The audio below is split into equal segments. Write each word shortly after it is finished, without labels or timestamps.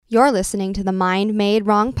You're listening to the Mind Made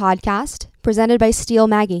Wrong podcast, presented by Steel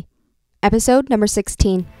Maggie, episode number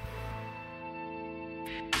 16.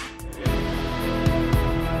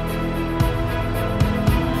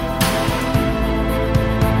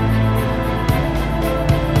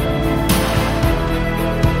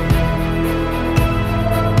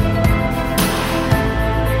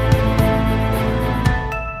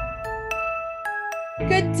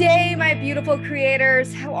 Good day, my beautiful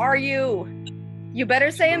creators. How are you? You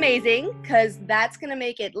better say amazing, because that's going to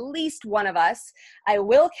make at least one of us. I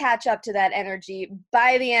will catch up to that energy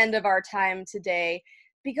by the end of our time today,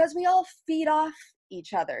 because we all feed off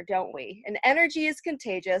each other, don't we? And energy is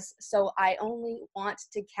contagious, so I only want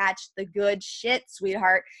to catch the good shit,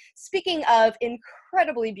 sweetheart. Speaking of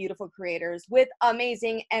incredibly beautiful creators with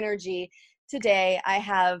amazing energy, today I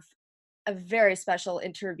have a very special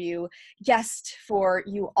interview guest for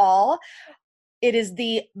you all. It is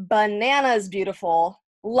the bananas beautiful,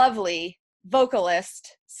 lovely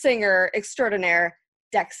vocalist, singer extraordinaire,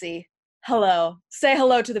 Dexy. Hello. Say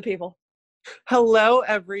hello to the people. Hello,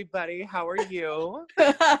 everybody. How are you?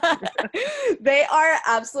 They are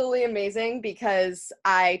absolutely amazing because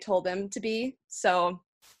I told them to be. So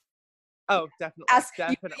oh, definitely.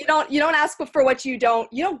 You don't ask for what you don't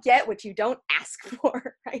get what you don't ask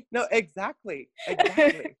for, right? No, exactly.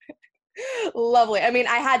 Lovely. I mean,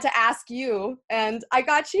 I had to ask you and I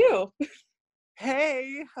got you.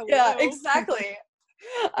 Hey, hello. Yeah, exactly.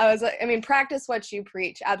 Practice what you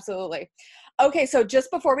preach. Absolutely. Okay, so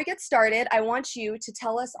just before we get started, I want you to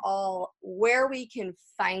tell us all where we can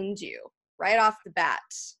find you right off the bat.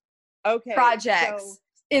 Okay. Projects,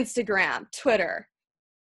 Instagram, Twitter.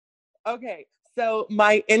 Okay, so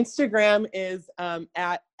my Instagram is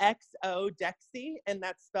at XODexy, and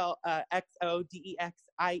that's spelled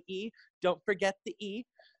XODEXIE. Don't forget the E.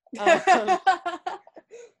 Because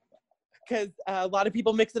a lot of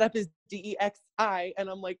people mix it up as DEXI, and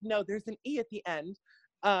I'm like, no, there's an E at the end.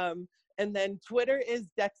 And then Twitter is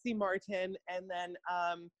Dexy Martin, and then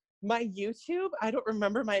my YouTube, I don't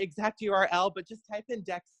remember my exact URL, but just type in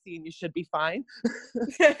Dexy and you should be fine.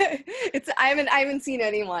 I haven't seen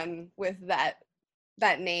anyone with that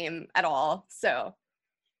name at all. So,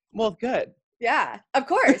 well, good. Yeah, of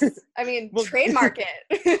course. I mean, well, trademark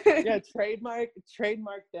it. Yeah, trademark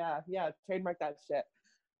that. Yeah, trademark that shit.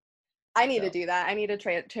 I need to do that. I need to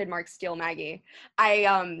trademark Steel Maggie.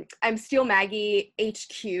 I'm Steel Maggie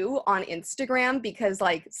HQ on Instagram because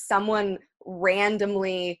like someone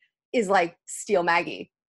randomly is like Steel Maggie,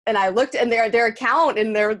 and I looked and their account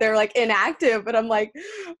and they're like inactive, and I'm like,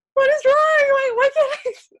 what is wrong? Like, why can't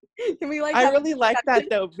I? Can we like? I really like that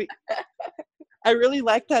though. I really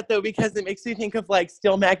like that though because it makes me think of like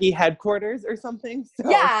Steel Maggie headquarters or something. So.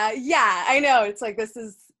 Yeah, I know. It's like this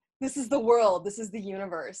is the world. This is the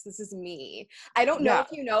universe. This is me. I don't know if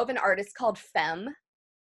you know of an artist called Femme.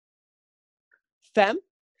 Femme?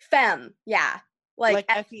 Femme, yeah. Like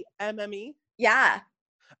F-E-M-M-E? Yeah.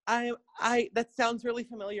 I that sounds really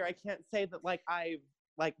familiar. I can't say that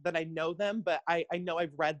that I know them, but I know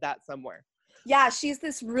I've read that somewhere. Yeah, she's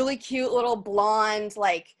this really cute little blonde,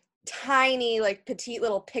 like tiny, like petite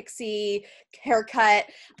little pixie haircut.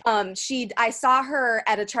 I saw her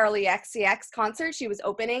at a Charlie XCX concert. She was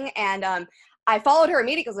opening, and I followed her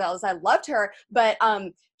immediately because I loved her. But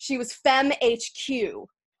she was Femme HQ,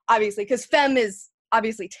 obviously, because Femme is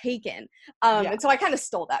obviously taken. And so I kind of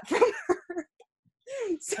stole that from her.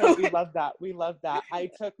 So we love that. I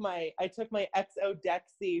took my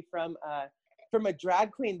XODexy from a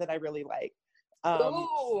drag queen that I really like.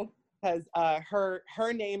 Because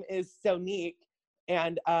her name is Sonique,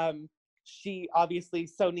 and she obviously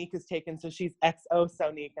Sonique is taken, so she's XO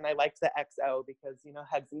Sonique, and I like the XO because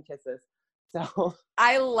heads and kisses. So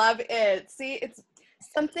I love it. See, it's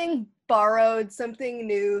something borrowed, something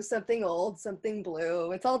new, something old, something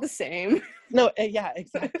blue. It's all the same. No, yeah,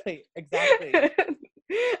 exactly.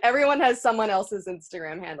 Everyone has someone else's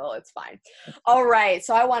Instagram handle. It's fine. All right,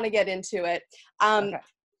 so I want to get into it. Okay.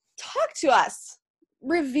 Talk to us.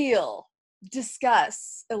 Reveal,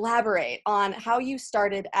 discuss, elaborate on how you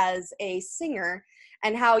started as a singer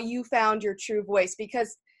and how you found your true voice.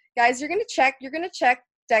 Because guys, you're gonna check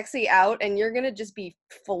Dexy out, and you're gonna just be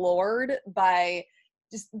floored by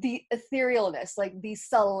just the etherealness, like the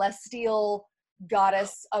celestial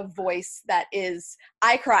goddess of voice that is.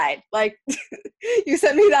 I cried. Like you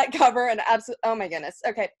sent me that cover, and oh my goodness.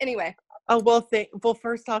 Okay, anyway. Oh well,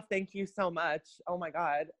 first off, thank you so much. Oh my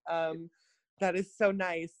God. That is so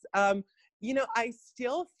nice. I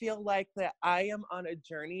still feel like that I am on a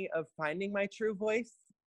journey of finding my true voice,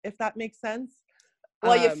 if that makes sense.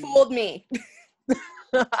 Well, you fooled me.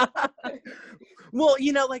 Well,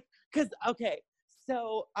 because, okay,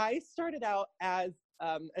 So I started out as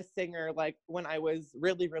a singer, like when I was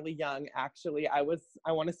really, really young, actually. I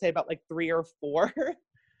want to say about like 3 or 4.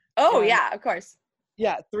 Oh, And yeah, of course.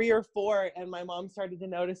 yeah, 3 or 4. And my mom started to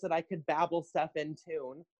notice that I could babble stuff in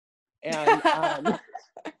tune. And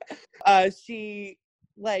she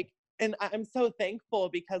like, and I'm so thankful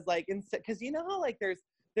because like, because you know how like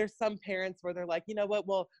there's some parents where they're like, you know what,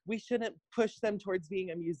 well, we shouldn't push them towards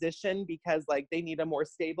being a musician because like they need a more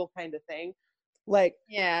stable kind of thing. Like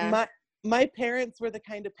Yeah. my parents were the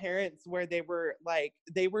kind of parents where they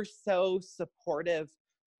were so supportive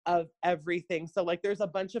of everything. So like there's a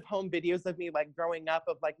bunch of home videos of me like growing up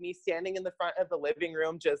of like me standing in the front of the living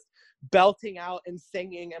room just belting out and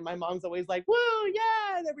singing, and my mom's always like, whoa,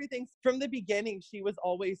 yeah, and everything. From the beginning, she was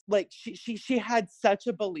always like, she had such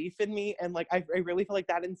a belief in me, and like I really feel like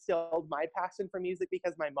that instilled my passion for music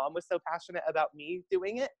because my mom was so passionate about me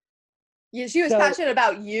doing it. Yeah, she was passionate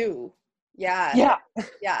about you. Yeah.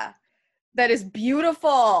 Yeah. That is beautiful.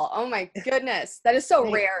 Oh my goodness. That is so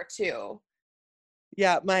rare too.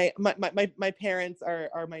 Yeah, my parents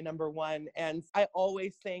are my number one. And I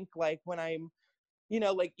always think like when I'm, you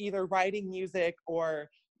know, like either writing music or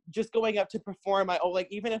just going up to perform,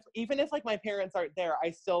 even if like my parents aren't there,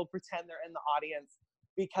 I still pretend they're in the audience,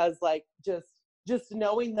 because like just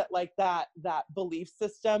knowing that like that belief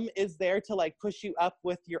system is there to like push you up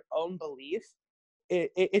with your own belief.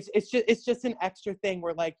 It's just an extra thing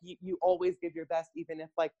where like you always give your best, even if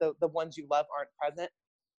like the ones you love aren't present,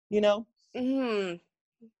 you know?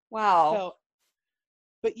 Wow. So,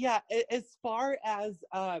 but yeah, as far as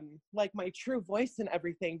like my true voice and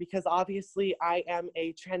everything, because obviously I am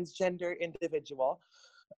a transgender individual,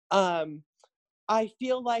 I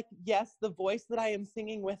feel like, yes, the voice that I am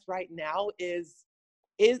singing with right now is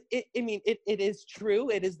it, I mean, it is true.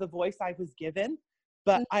 It is the voice I was given,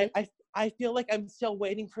 but I feel like I'm still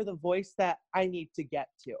waiting for the voice that I need to get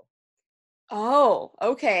to. Oh,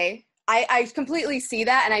 okay. I completely see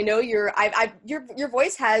that, and I know your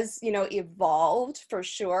voice has, you know, evolved for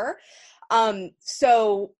sure.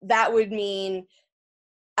 So that would mean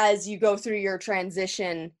as you go through your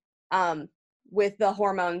transition, with the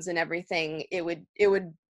hormones and everything, it would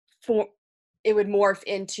morph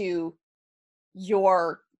into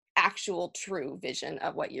your actual true vision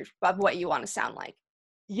of what you want to sound like.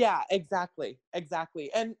 Yeah, exactly.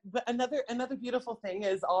 And but another beautiful thing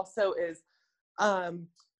is also is um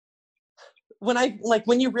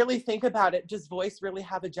when you really think about it, does voice really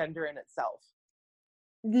have a gender in itself?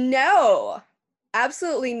 No,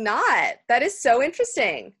 absolutely not. That is so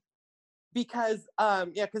interesting. Because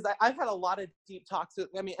because I've had a lot of deep talks with,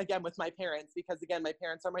 I mean, again, with my parents, because again, my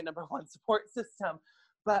parents are my number one support system.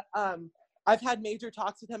 But I've had major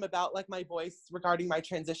talks with them about like my voice regarding my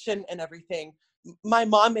transition and everything. My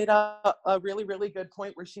mom made a really, really good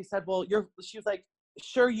point where she said, well, she was like,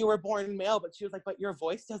 sure, you were born male, but she was like, but your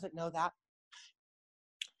voice doesn't know that.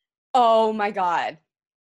 Oh my God.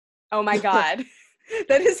 Oh my God.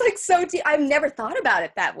 That is like so deep. I've never thought about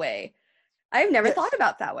it that way. I've never thought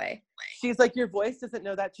about that way. She's like, your voice doesn't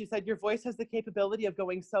know that. She said, your voice has the capability of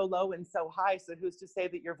going so low and so high. So who's to say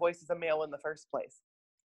that your voice is a male in the first place?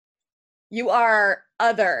 You are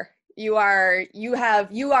other. You are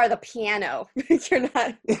the piano. You're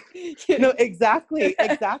not. No, exactly.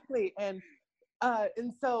 And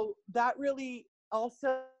so that really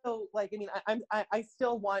also, like, I mean, I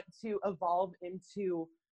still want to evolve into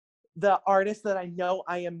the artist that I know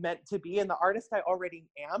I am meant to be, and the artist I already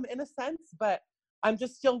am in a sense, but I'm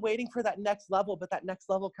just still waiting for that next level. But that next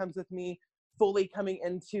level comes with me fully coming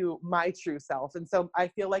into my true self. And so I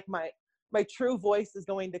feel like my true voice is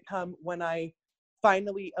going to come when I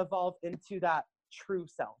finally evolve into that true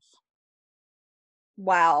self.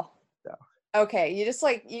 Wow. So. Okay, you just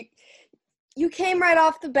like you came right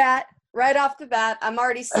off the bat. Right off the bat, I'm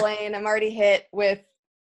already slaying. I'm already hit with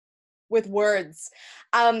words.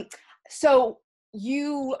 So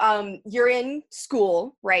you're in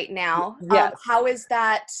school right now. Yes. How is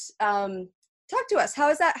that? Talk to us. How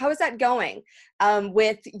is that going?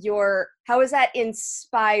 With how has that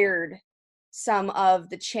inspired some of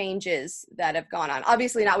the changes that have gone on?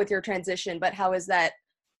 Obviously not with your transition, but how has that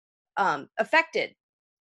affected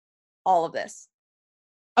all of this?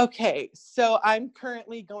 Okay, so I'm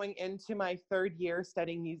currently going into my 3rd year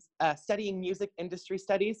studying music industry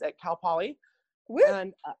studies at Cal Poly. Woo.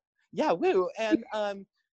 And yeah, woo. And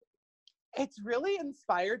it's really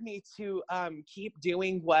inspired me to keep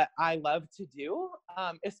doing what I love to do,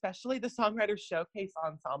 especially the Songwriters Showcase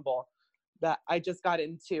Ensemble that I just got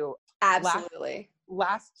into. Absolutely.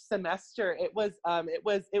 Last semester. It was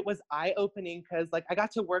eye-opening because like I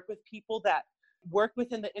got to work with people that work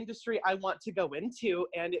within the industry I want to go into.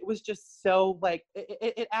 And it was just so like,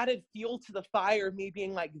 it added fuel to the fire, me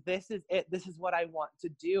being like, this is it, this is what I want to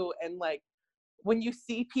do. And like, when you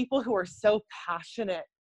see people who are so passionate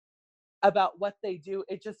about what they do,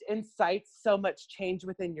 it just incites so much change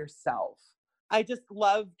within yourself. I just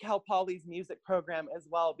love Cal Poly's music program as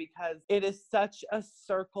well, because it is such a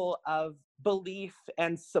circle of belief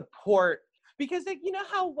and support. Because like, you know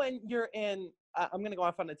how when you're in, I'm going to go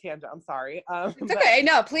off on a tangent, I'm sorry. It's okay,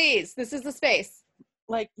 no, please, this is the space.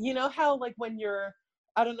 Like, you know how like when you're,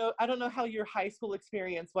 I don't know how your high school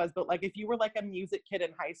experience was, but like if you were like a music kid in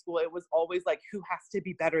high school, it was always like, who has to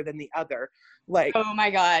be better than the other? Like, oh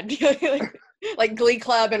my God. Like Glee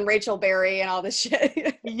Club and Rachel Berry and all this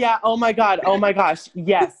shit. Yeah. Oh my God. Oh my gosh.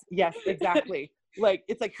 Yes. Yes, exactly. Like,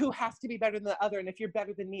 it's like, who has to be better than the other? And if you're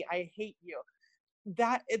better than me, I hate you.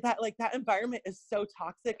 That environment is so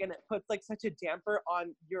toxic, and it puts like such a damper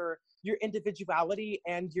on your individuality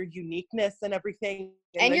and your uniqueness and everything.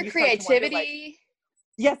 And your creativity.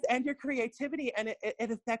 Yes, and your creativity, and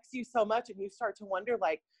it affects you so much, and you start to wonder,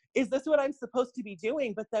 like, is this what I'm supposed to be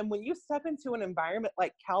doing? But then when you step into an environment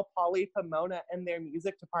like Cal Poly Pomona and their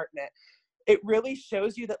music department, it really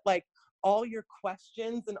shows you that like all your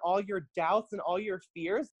questions and all your doubts and all your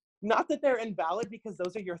fears, not that they're invalid because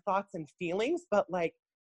those are your thoughts and feelings, but like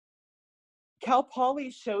Cal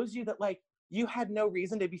Poly shows you that like you had no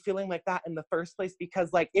reason to be feeling like that in the first place,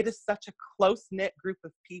 because like it is such a close-knit group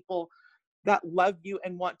of people that love you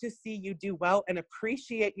and want to see you do well and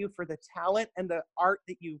appreciate you for the talent and the art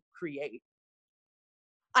that you create.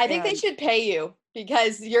 I think they should pay you,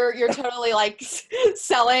 because you're totally like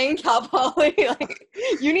selling Cal Poly. Like,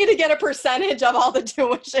 you need to get a percentage of all the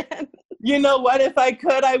tuition. You know what? If I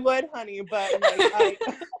could, I would, honey. But like,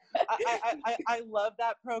 I love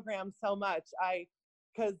that program so much.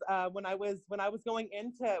 Because when I was going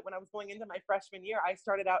into my freshman year, I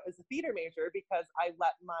started out as a theater major because I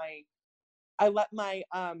let my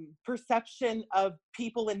perception of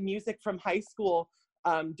people in music from high school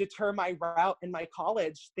deter my route in my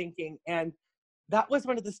college thinking. And that was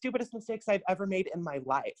one of the stupidest mistakes I've ever made in my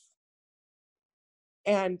life.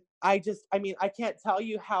 And I can't tell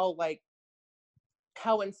you how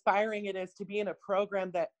inspiring it is to be in a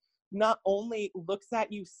program that not only looks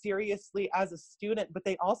at you seriously as a student, but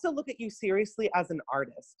they also look at you seriously as an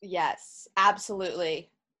artist. Yes, absolutely.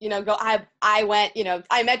 You know, I went, you know,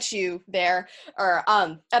 I met you there, or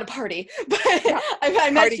at a party, but yeah. I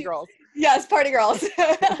met party you. Girls. Yes, party girls.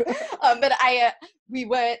 But we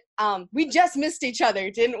went, we just missed each other,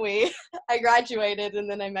 didn't we? I graduated and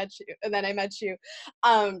then I met you.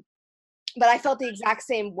 But I felt the exact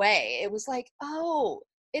same way. It was like, oh,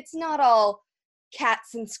 it's not all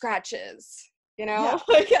cats and scratches, you know?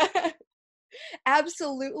 Yeah.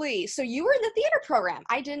 Absolutely. So you were in the theater program.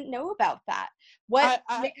 I didn't know about that. What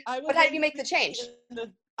how did you make the change?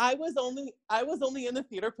 I was only in the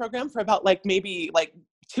theater program for about like maybe like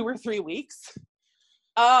 2 or 3 weeks.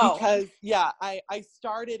 Oh. Because yeah, I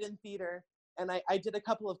started in theater and I did a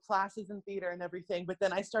couple of classes in theater and everything, but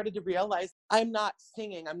then I started to realize I'm not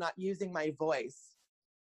singing, I'm not using my voice.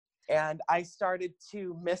 And I started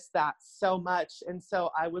to miss that so much. And so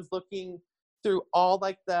I was looking through all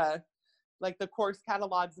like the course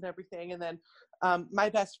catalogs and everything. And then my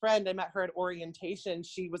best friend, I met her at orientation.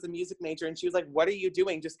 She was a music major and she was like, what are you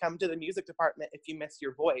doing? Just come to the music department if you miss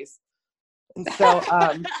your voice. And so,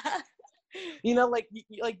 you know, like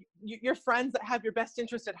your friends that have your best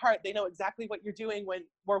interest at heart, they know exactly what you're doing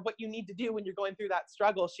or what you need to do when you're going through that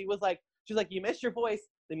struggle. She's like, you miss your voice.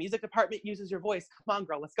 The music department uses your voice. Come on,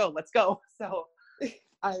 girl, let's go. So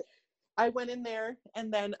I went in there,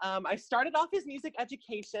 and then I started off as music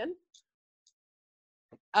education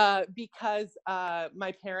because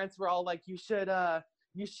my parents were all like, you should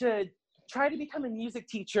try to become a music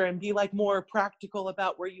teacher and be like more practical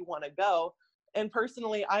about where you want to go. And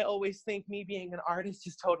personally, I always think me being an artist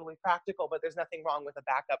is totally practical, but there's nothing wrong with a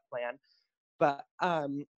backup plan. But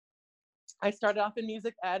I started off in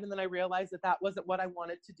music ed, and then I realized that wasn't what I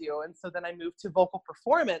wanted to do. And so then I moved to vocal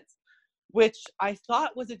performance, which I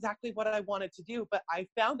thought was exactly what I wanted to do. But I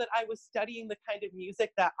found that I was studying the kind of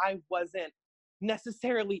music that I wasn't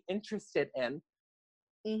necessarily interested in.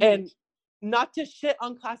 Mm-hmm. And not to shit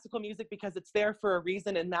on classical music, because it's there for a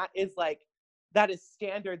reason. And that is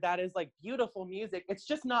standard. That is like beautiful music. It's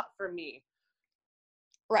just not for me.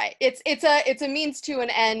 Right. It's a means to an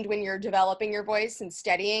end when you're developing your voice and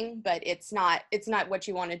studying, but it's not what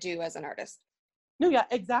you want to do as an artist. No, yeah,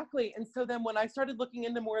 exactly. And so then when I started looking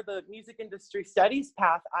into more of the music industry studies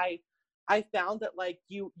path, I found that like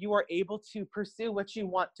you are able to pursue what you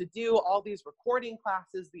want to do, all these recording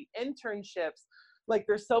classes, the internships, Like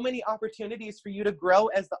there's so many opportunities for you to grow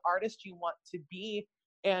as the artist you want to be.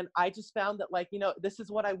 And I just found that like, you know, this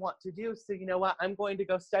is what I want to do. So you know what, I'm going to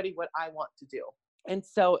go study what I want to do. And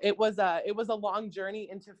so it was a long journey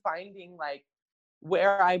into finding like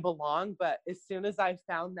where I belong. But as soon as I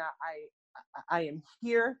found that I am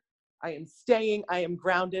here, I am staying, I am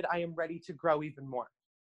grounded, I am ready to grow even more.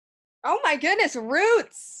 Oh my goodness,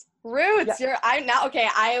 roots. Yeah.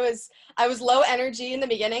 I was low energy in the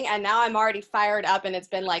beginning and now I'm already fired up and it's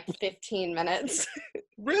been like 15 minutes.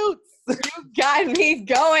 Roots. You got me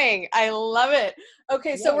going. I love it.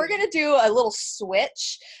 Okay, so we're going to do a little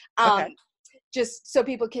switch. Okay. Just so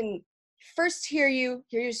people can first hear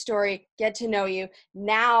your story, get to know you.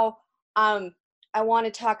 Now, I want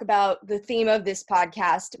to talk about the theme of this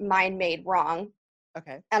podcast, Mind Made Wrong.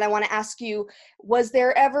 Okay. And I want to ask you, was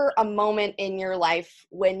there ever a moment in your life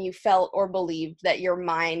when you felt or believed that your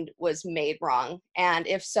mind was made wrong? And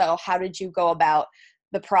if so, how did you go about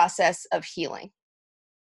the process of healing?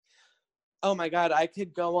 Oh my God, I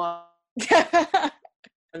could go on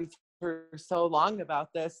for so long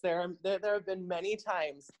about this. There have been many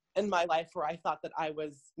times in my life where I thought that I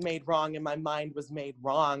was made wrong and my mind was made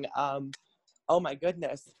wrong. Oh my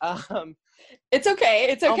goodness. It's okay.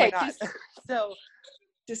 It's okay. Oh my God. So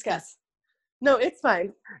discuss. No, it's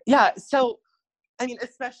fine. Yeah. So, I mean,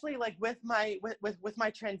 especially like with my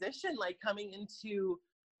transition, like coming into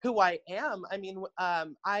who I am. I mean,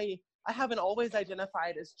 I haven't always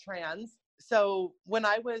identified as trans. So when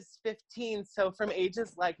I was 15, so from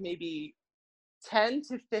ages like maybe 10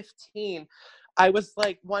 to 15, I was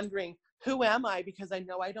like wondering, who am I? Because I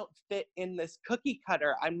know I don't fit in this cookie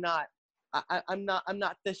cutter. I'm not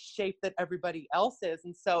the shape that everybody else is.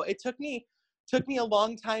 And so it took me a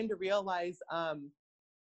long time to realize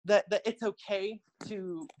that it's okay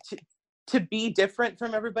to be different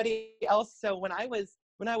from everybody else. So when I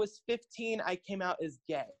was 15, I came out as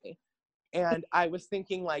gay. And I was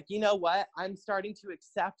thinking like, you know what? I'm starting to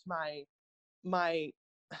accept my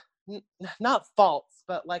not faults,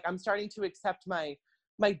 but like I'm starting to accept my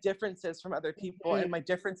differences from other people, and my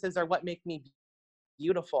differences are what make me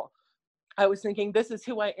beautiful. I was thinking, this is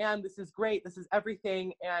who I am. This is great. This is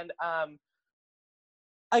everything. And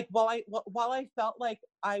like while I felt like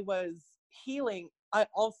I was healing, I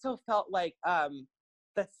also felt like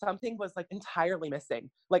that something was like entirely missing.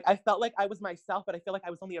 Like I felt like I was myself, but I feel like I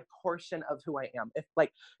was only a portion of who I am. If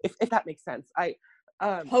that makes sense.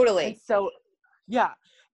 Totally. And so yeah.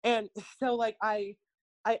 And so like I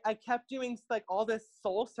kept doing like all this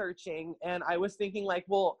soul searching, and I was thinking like,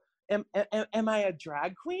 well, am I a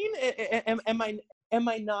drag queen?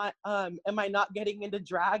 Am I not getting into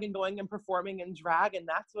drag and going and performing in drag? And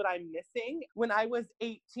that's what I'm missing. When I was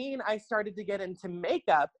 18, I started to get into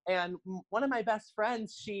makeup, and one of my best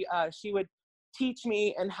friends, she would teach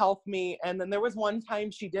me and help me. And then there was one time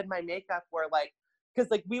she did my makeup where like, because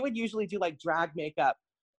like we would usually do like drag makeup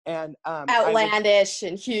and outlandish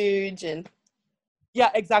and huge and yeah,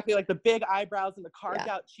 exactly, like the big eyebrows and the carved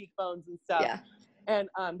out cheekbones and stuff. Yeah. And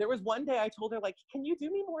there was one day I told her like, can you do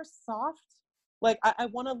me more soft? Like I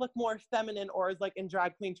want to look more feminine, or like in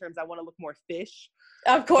drag queen terms, I want to look more fish.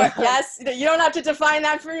 Of course, yes. You don't have to define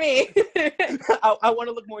that for me. I want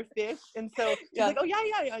to look more fish, and so she's like, "Oh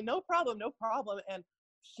yeah, no problem." And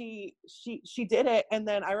she did it, and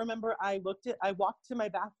then I remember I walked to my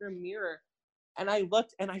bathroom mirror, and I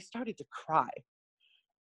looked, and I started to cry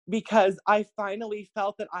because I finally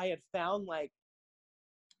felt that I had found like,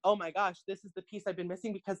 oh my gosh, this is the piece I've been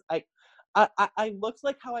missing, because I looked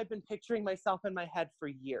like how I've been picturing myself in my head for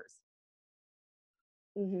years.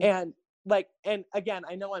 And like, and again,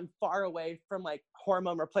 I know I'm far away from like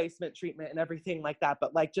hormone replacement treatment and everything like that,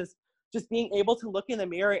 but like just being able to look in the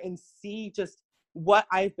mirror and see just what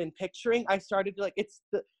I've been picturing, I started to like, it's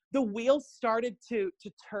the wheels started to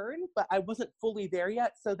turn, but I wasn't fully there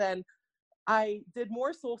yet. So then I did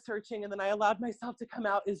more soul searching, and then I allowed myself to come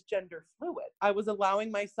out as gender fluid. I was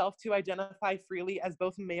allowing myself to identify freely as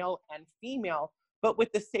both male and female, but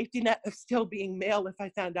with the safety net of still being male if I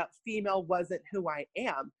found out female wasn't who I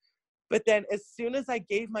am. But then as soon as I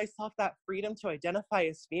gave myself that freedom to identify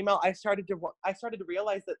as female, I started to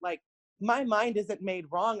realize that like my mind isn't made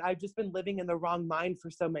wrong. I've just been living in the wrong mind for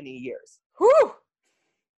so many years. Whew.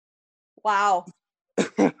 Wow.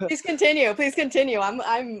 Please continue. I'm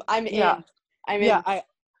in. Yeah. I'm in.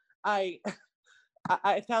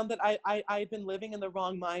 I found that I've been living in the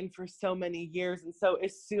wrong mind for so many years. And so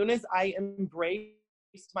as soon as I embraced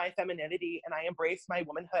my femininity and I embraced my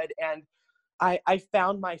womanhood and I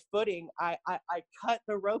found my footing, I cut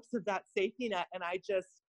the ropes of that safety net, and I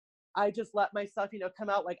just let myself, come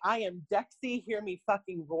out like, I am Dexy, hear me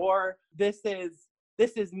fucking roar. This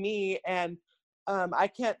is me. And I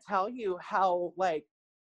can't tell you how like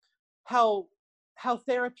how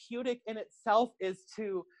therapeutic in itself is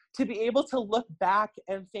to be able to look back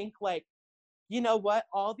and think like, you know what,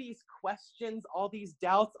 all these questions, all these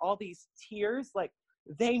doubts, all these tears, like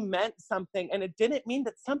they meant something. And it didn't mean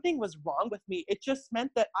that something was wrong with me. It just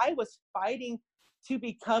meant that I was fighting to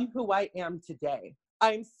become who I am today.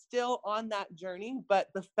 I'm still on that journey, but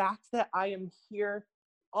the fact that I am here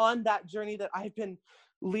on that journey that I've been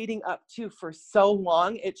leading up to for so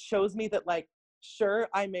long, it shows me that like, sure,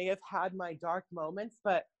 I may have had my dark moments,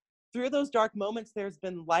 but through those dark moments, there's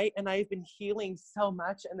been light, and I've been healing so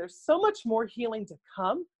much, and there's so much more healing to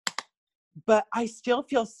come, but I still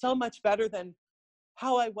feel so much better than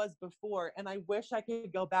how I was before. And I wish I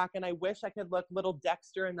could go back, and I wish I could look little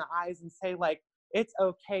Dexter in the eyes and say like, it's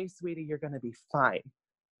okay, sweetie, you're going to be fine.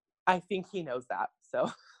 I think he knows that. So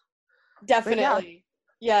definitely.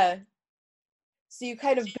 Yeah. So you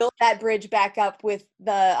kind of built that bridge back up with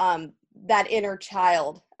the that inner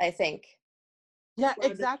child, I think. Yeah,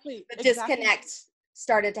 exactly. The disconnect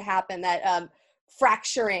started to happen, that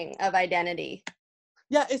fracturing of identity.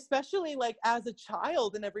 Yeah, especially like as a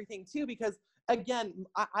child and everything too, because again,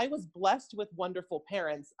 I was blessed with wonderful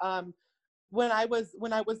parents. When I was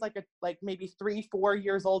like maybe 3-4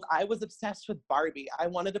 years old, I was obsessed with Barbie. I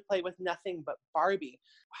wanted to play with nothing but Barbie.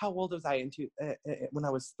 How old was I when I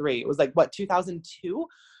was 3? It was like what, 2002?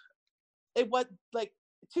 It was like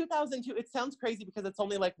 2002. It sounds crazy because it's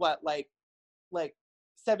only like what, like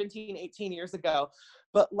 17, 18 years ago,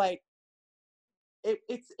 but like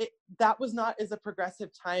that was not as a progressive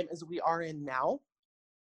time as we are in now.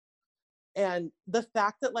 And the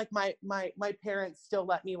fact that like my parents still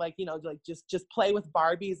let me like, you know, like just play with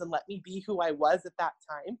Barbies and let me be who I was at that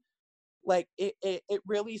time, like it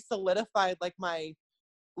really solidified like my,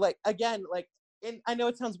 like, again, like, and I know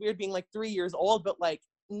it sounds weird being like 3 years old, but like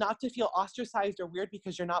not to feel ostracized or weird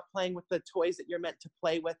because you're not playing with the toys that you're meant to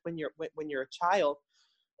play with when you're a child.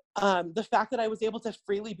 The fact that I was able to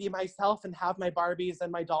freely be myself and have my Barbies and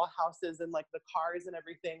my doll houses and like the cars and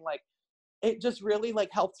everything, like it just really like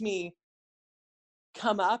helped me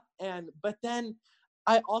come up. But then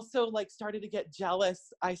I also like started to get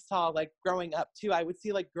jealous. I saw like growing up too, I would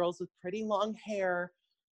see like girls with pretty long hair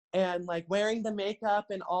and like wearing the makeup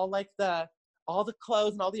and all the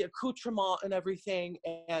clothes and all the accoutrement and everything.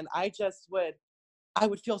 And I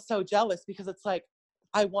would feel so jealous because it's like,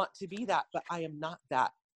 I want to be that, but I am not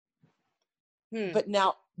that. But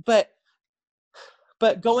now, but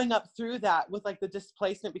going up through that with like the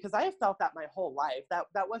displacement, because I have felt that my whole life,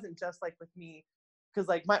 that wasn't just like with me, because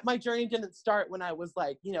like my journey didn't start when I was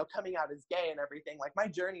like, you know, coming out as gay and everything. Like my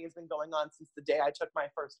journey has been going on since the day I took my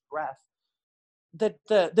first breath.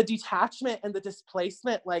 The detachment and the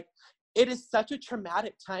displacement, like it is such a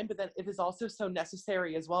traumatic time, but then it is also so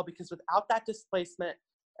necessary as well, because without that displacement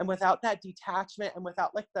and without that detachment and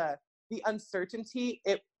without like the uncertainty,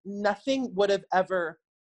 nothing would have ever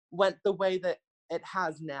went the way that it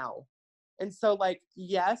has now. And so like,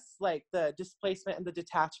 yes, like the displacement and the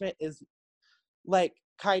detachment is like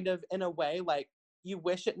kind of in a way like you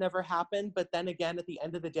wish it never happened, but then again at the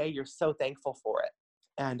end of the day you're so thankful for it.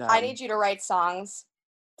 And I need you to write songs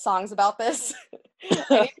about this.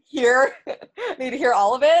 I need to hear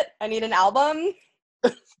all of it. I need an album.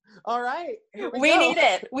 All right, we need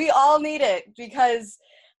it. We all need it, because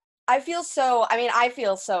I feel so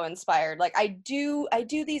inspired. Like I do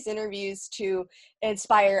these interviews to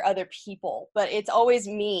inspire other people, but it's always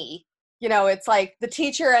me. You know, it's like the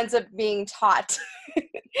teacher ends up being taught.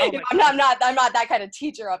 Oh, I'm not that kind of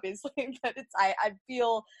teacher, obviously, but I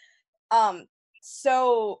feel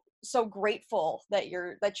so grateful that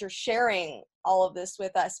you're sharing all of this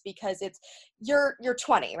with us, because you're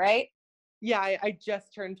 20, right? Yeah, I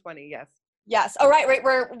just turned 20. Yes. Oh, right.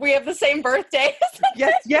 We have the same birthday.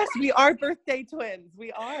 Yes, we are birthday twins.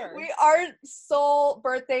 We are soul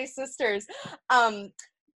birthday sisters.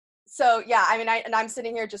 So yeah, I mean, I'm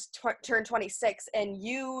sitting here just turned 26, and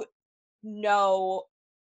you know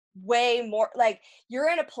way more. Like you're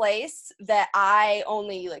in a place that I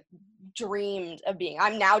only like dreamed of being.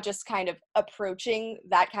 I'm now just kind of approaching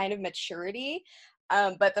that kind of maturity.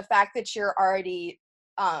 But the fact that you're already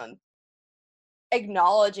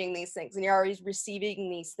acknowledging these things and you're already receiving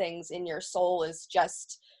these things in your soul is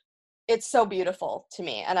just, it's so beautiful to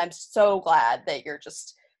me. And I'm so glad that you're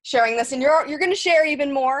just sharing this, and you're going to share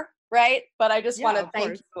even more, right? But I just want to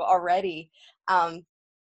thank you already. I'm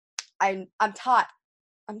taught.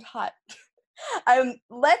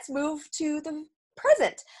 Let's move to the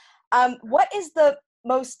present. What is the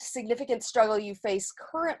most significant struggle you face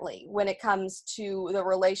currently when it comes to the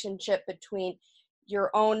relationship between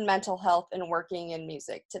your own mental health and working in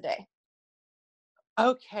music today?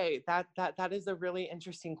 Okay, that is a really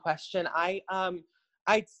interesting question.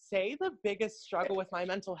 I'd say the biggest struggle with my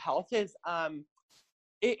mental health is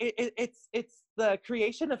it's the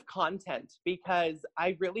creation of content, because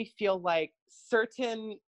I really feel like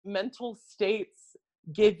certain mental states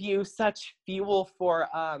give you such fuel for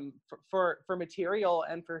material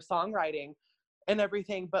and for songwriting and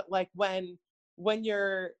everything. But like when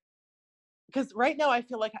you're, because right now I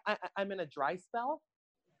feel like I'm in a dry spell.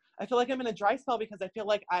 I feel like I'm in a dry spell because I feel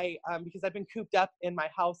like because I've been cooped up in my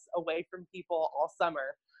house away from people all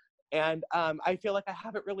summer. And I feel like I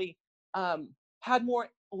haven't really had more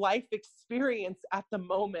life experience at the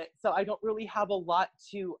moment. So I don't really have a lot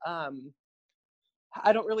to,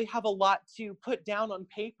 put down on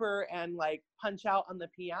paper and like punch out on the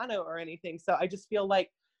piano or anything. So I just feel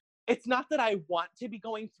like it's not that I want to be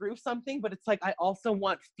going through something, but it's like I also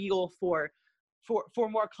want fuel for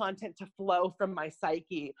more content to flow from my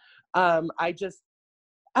psyche. I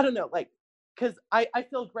don't know, like, because I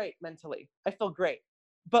feel great mentally. I feel great.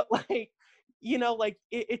 But like, like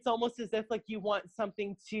it's almost as if like you want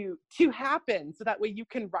something to happen so that way you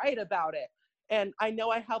can write about it. And I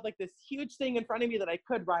know I have like this huge thing in front of me that I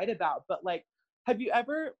could write about, but like, have you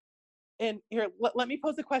ever, and here, let me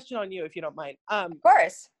pose a question on you if you don't mind. Of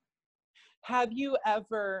course. Have you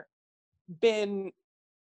ever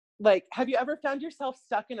have you ever found yourself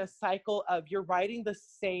stuck in a cycle of you're writing the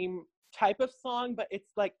same type of song, but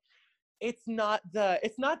it's like it's not the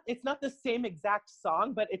same exact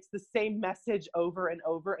song, but it's the same message over and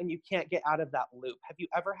over, and you can't get out of that loop? Have you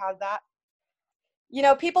ever had that?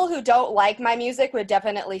 People who don't like my music would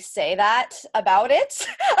definitely say that about it.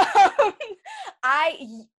 I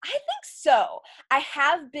think so. I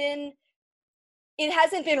have been. It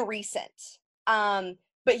hasn't been recent.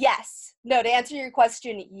 But yes, no, to answer your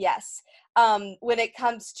question, yes. When it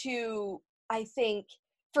comes to, I think,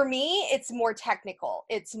 for me, it's more technical.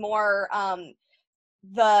 It's more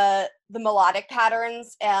the melodic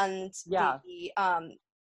patterns and the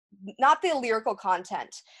not the lyrical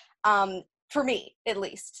content, for me at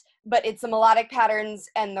least, but it's the melodic patterns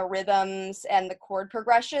and the rhythms and the chord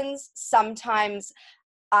progressions. Sometimes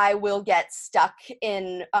I will get stuck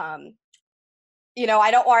in I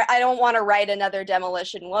don't want to write another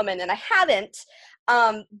Demolition Woman, and I haven't.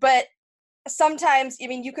 But sometimes,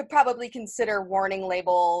 you could probably consider Warning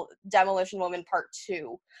Label Demolition Woman Part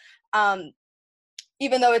 2.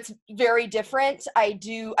 Even though it's very different, I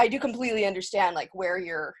do completely understand like where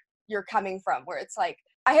you're coming from, where it's like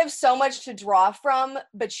I have so much to draw from,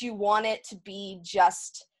 but you want it to be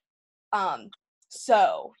just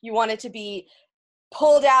so you want it to be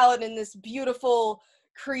pulled out in this beautiful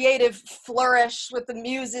creative flourish with the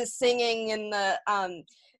muses singing and the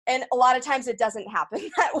and a lot of times it doesn't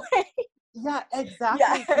happen that way. Yeah,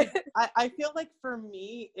 exactly. Yeah. I feel like for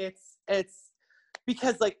me it's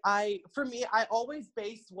because like I always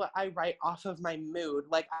base what I write off of my mood.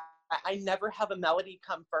 Like I never have a melody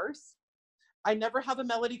come first. I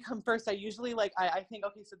usually like I think,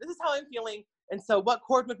 okay, so this is how I'm feeling, and so what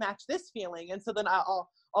chord would match this feeling, and so then I'll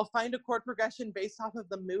find a chord progression based off of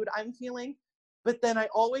the mood I'm feeling. But then I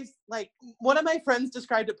always, like, one of my friends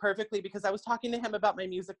described it perfectly, because I was talking to him about my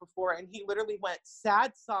music before, and he literally went,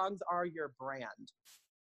 "Sad songs are your brand."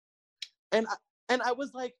 And I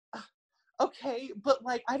was like, okay, but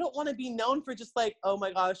like, I don't want to be known for just like, oh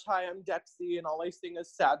my gosh, hi, I'm Dexy, and all I sing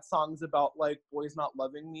is sad songs about like boys not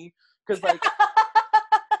loving me. Cause like,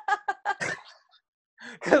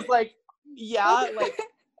 yeah,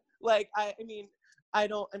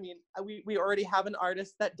 we already have an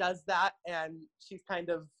artist that does that, and she's kind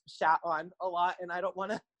of shat on a lot, and I don't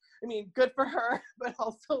want to, good for her, but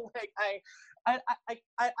also like, I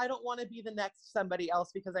don't want to be the next somebody else,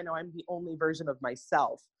 because I know I'm the only version of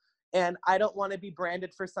myself, and I don't want to be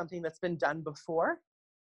branded for something that's been done before.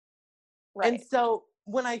 Right. And so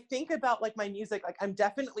when I think about like my music, like I'm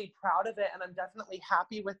definitely proud of it, and I'm definitely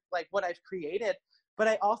happy with like what I've created, but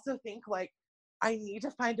I also think like I need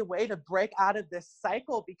to find a way to break out of this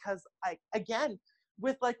cycle, because again,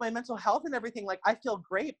 with like my mental health and everything, like I feel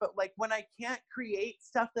great, but like when I can't create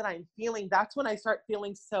stuff that I'm feeling, that's when I start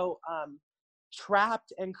feeling so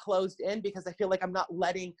trapped and closed in, because I feel like I'm not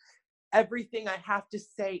letting everything I have to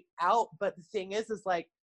say out. But the thing is like,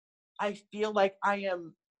 I feel like I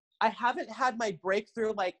haven't had my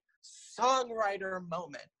breakthrough like songwriter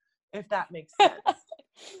moment, if that makes sense.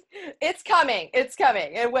 It's coming.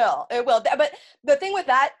 It will. But the thing with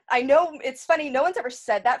that, I know it's funny, no one's ever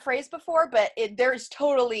said that phrase before, but we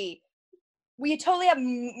totally have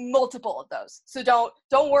multiple of those. So don't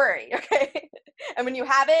worry, okay? And when you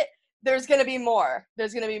have it, there's going to be more.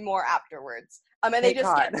 There's going to be more afterwards. And they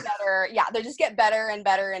just get better. Yeah, they just get better and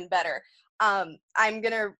better and better.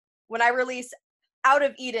 when I release Out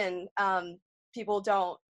of Eden, people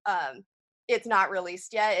don't, it's not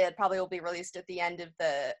released yet. It probably will be released at the end of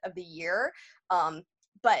the year.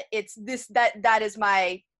 But it's that is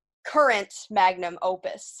my current magnum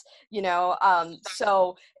opus,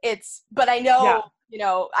 so but I know,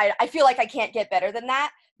 I feel like I can't get better than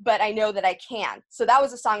that, but I know that I can. So that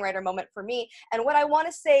was a songwriter moment for me. And what I want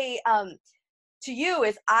to say to you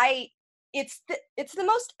is it's the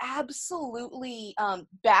most absolutely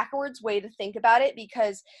backwards way to think about it,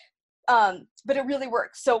 because but it really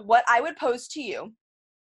works. So what I would pose to you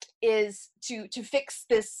is to fix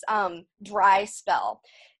this dry spell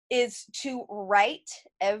is to write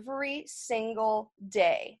every single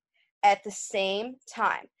day at the same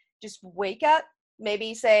time. Just wake up,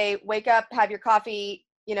 maybe wake up, have your coffee,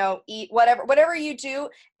 eat, whatever you do,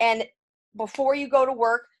 and before you go to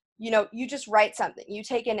work, you just write something. You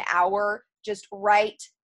take an hour, just write.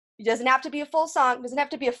 It doesn't have to be a full song, it doesn't have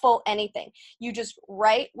to be a full anything. You just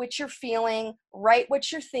write what you're feeling, write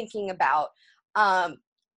what you're thinking about,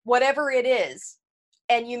 whatever it is,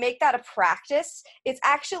 and you make that a practice. It's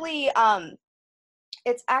actually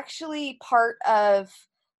part of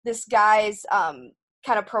this guy's kind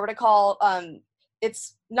of protocol.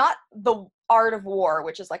 It's not The Art of War,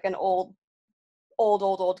 which is like an old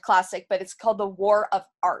classic, but it's called The War of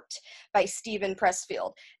Art by Steven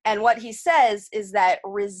Pressfield. And what he says is that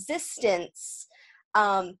resistance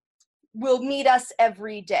will meet us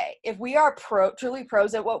every day. If we are truly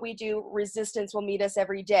pros at what we do, resistance will meet us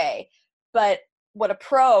every day. But who a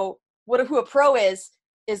pro is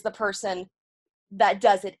the person that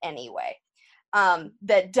does it anyway.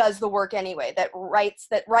 That does the work anyway, that writes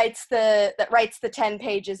the 10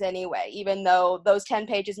 pages anyway, even though those 10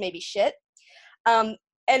 pages may be shit. And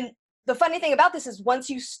the funny thing about this is once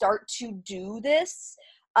you start to do this,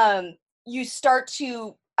 you start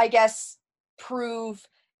to, I guess, prove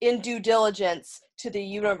in due diligence to the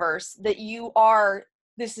universe that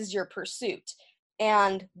this is your pursuit.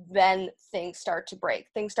 And then things start to break,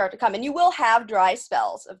 things start to come, and you will have dry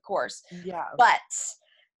spells, of course. Yeah. But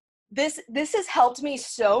this has helped me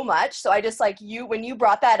so much. So I just when you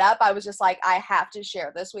brought that up, I was just like, I have to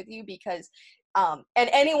share this with you because and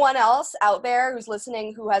anyone else out there who's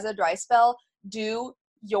listening who has a dry spell, do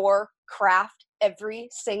your craft every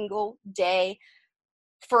single day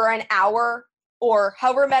for an hour or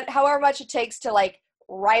however much it takes to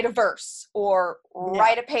write a verse or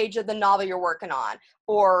write a page of the novel you're working on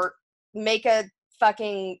or make a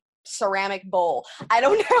fucking ceramic bowl. I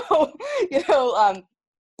don't know.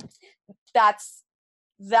 That's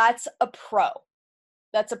a pro.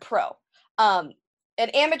 That's a pro. An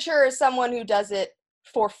amateur is someone who does it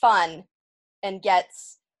for fun and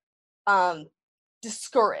gets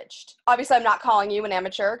discouraged. Obviously, I'm not calling you an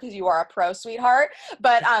amateur because you are a pro, sweetheart.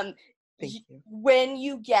 But when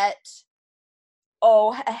you get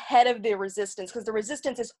ahead of the resistance, because the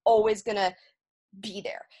resistance is always going to be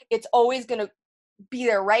there. It's always going to be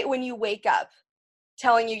there right when you wake up,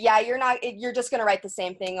 telling you, you're just going to write the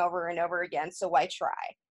same thing over and over again. So why try?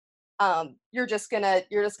 You're just gonna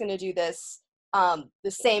do this.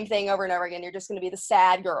 The same thing over and over again. You're just going to be the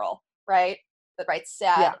sad girl, right? That writes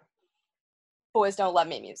sad boys don't love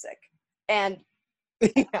me music. And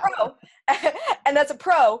pro, and that's a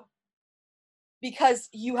pro because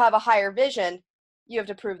you have a higher vision. You have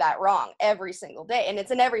to prove that wrong every single day. And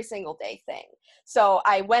it's an every single day thing. So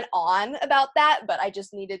I went on about that, but I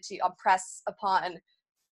just needed to impress upon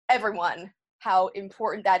everyone how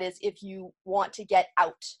important that is if you want to get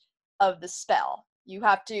out of the spell. You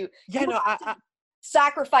have to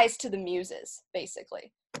sacrifice to the muses,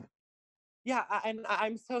 basically. Yeah, and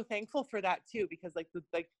I'm so thankful for that too, because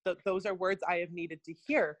those are words I have needed to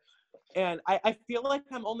hear, and I feel like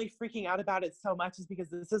I'm only freaking out about it so much is because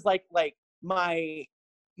this is like my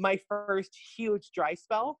first huge dry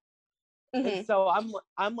spell, and so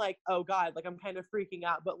I'm like, oh God, I'm kind of freaking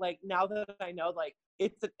out, but now that I know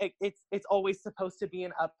it's always supposed to be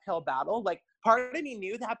an uphill battle. Part of me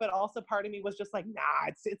knew that, but also part of me was just like,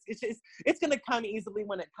 nah, it's gonna come easily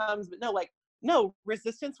when it comes. But no,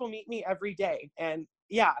 resistance will meet me every day. And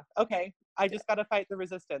yeah, okay, I just gotta fight the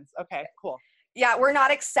resistance. Okay, cool. Yeah, we're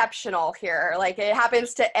not exceptional here. It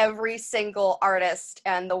happens to every single artist,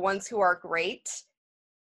 and the ones who are great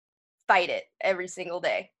fight it every single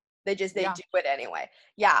day. They do it anyway.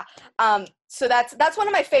 Yeah. So that's one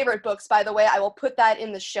of my favorite books, by the way. I will put that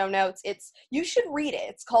in the show notes. You should read it.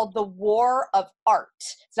 It's called The War of Art.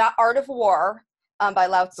 It's not Art of War by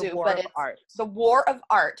Lao Tzu, but it's The War of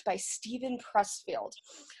Art by Steven Pressfield.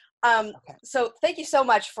 So thank you so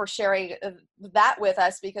much for sharing that with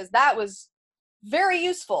us, because that was very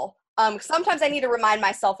useful. Sometimes I need to remind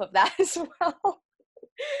myself of that as well.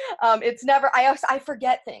 It's never, I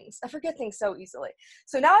forget things. I forget things so easily.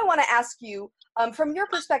 So now I want to ask you, from your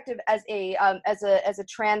perspective as a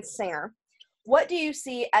trans singer, what do you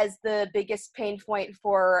see as the biggest pain point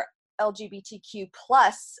for LGBTQ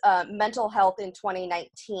plus mental health in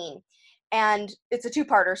 2019? And it's a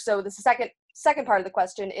two-parter. So the second part of the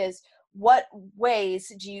question is, what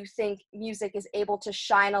ways do you think music is able to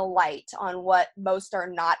shine a light on what most are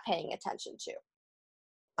not paying attention to?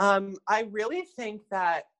 I really think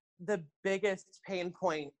that the biggest pain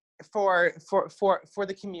point for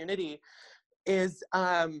the community is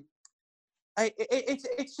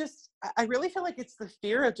it's just, I really feel like it's the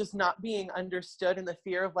fear of just not being understood and the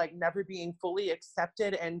fear of like never being fully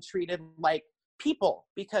accepted and treated like people,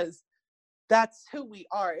 because that's who we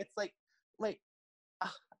are. It's like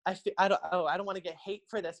I don't want to get hate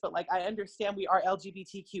for this, but like I understand we are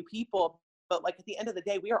LGBTQ people, but like at the end of the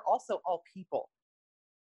day, we are also all people.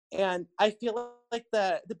 And I feel like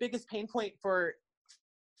the biggest pain point for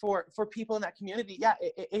people in that community,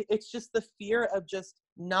 it's just the fear of just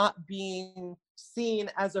not being seen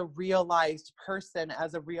as a realized person,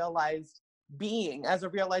 as a realized being, as a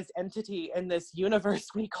realized entity in this universe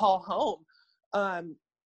we call home.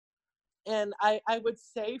 And I would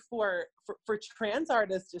say for trans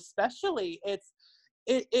artists especially, it's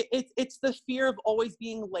the fear of always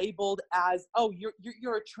being labeled as, oh,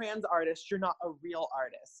 you're a trans artist, you're not a real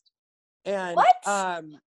artist. And what?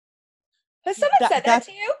 Has someone said that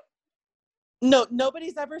to you? No,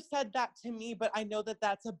 nobody's ever said that to me, but I know that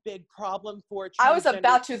that's a big problem for transgender I was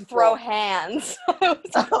about to people. Throw hands.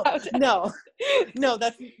 No,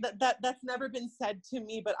 that's never been said to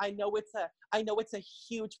me, but I know it's a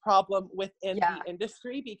huge problem within the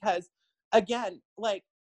industry, because again, like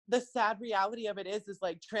the sad reality of it is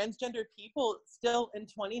like transgender people still in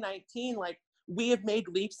 2019, like we have made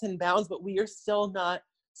leaps and bounds, but we are still not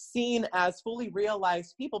seen as fully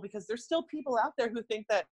realized people, because there's still people out there who think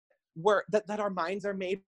that that our minds are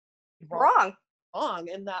made wrong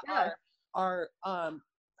and that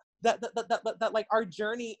that like our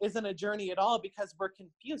journey isn't a journey at all because we're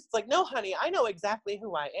confused. It's like, no, honey, I know exactly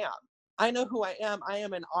who I am. I know who I am. I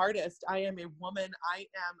am an artist. I am a woman. I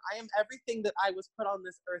am everything that I was put on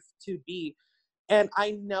this earth to be. And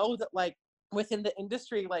I know that like within the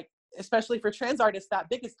industry, like especially for trans artists, that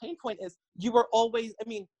biggest pain point is you were always, I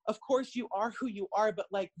mean, of course you are who you are, but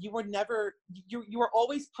like you were never, you were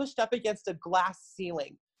always pushed up against a glass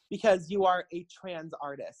ceiling because you are a trans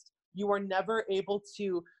artist. You were never able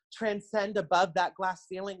to transcend above that glass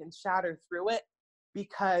ceiling and shatter through it,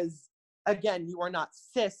 because again, you are not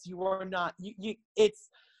cis, you are not,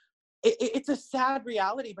 it's a sad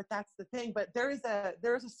reality, but that's the thing. But there is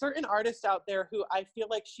a certain artist out there who I feel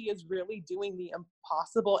like she is really doing the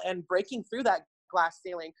impossible and breaking through that glass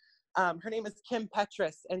ceiling. Her name is Kim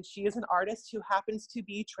Petras, and she is an artist who happens to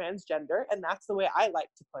be transgender, and that's the way I like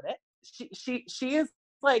to put it. She is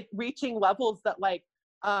like reaching levels that like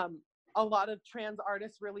a lot of trans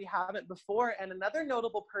artists really haven't before. And another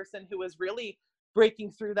notable person who is really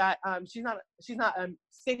breaking through that, she's not a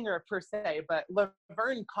singer per se, but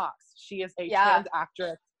Laverne Cox. She is a trans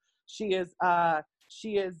actress. She is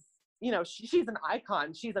you know, she's an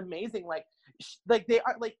icon. She's amazing. Like they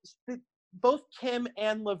are like both Kim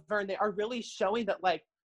and Laverne, they are really showing that like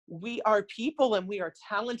we are people and we are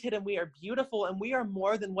talented and we are beautiful and we are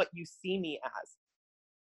more than what you see me as.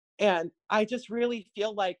 And I just really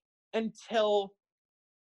feel like until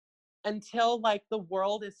like the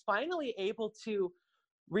world is finally able to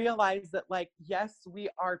realize that like, yes, we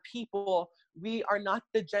are people, we are not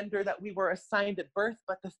the gender that we were assigned at birth,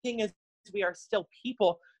 but the thing is we are still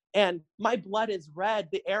people, and my blood is red,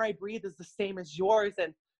 the air I breathe is the same as yours,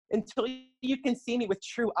 and until you can see me with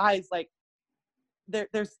true eyes, like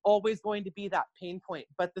there's always going to be that pain point.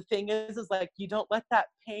 But the thing is like you don't let that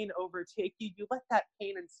pain overtake you, you let that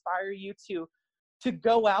pain inspire you to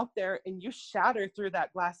go out there and you shatter through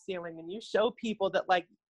that glass ceiling and you show people that like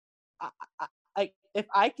I if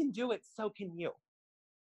I can do it, so can you.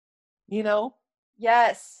 You know?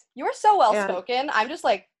 Yes, you are so well spoken. I'm just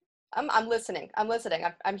like I'm listening.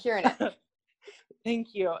 I'm hearing it.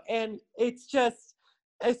 Thank you. And it's just,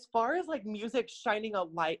 as far as like music shining a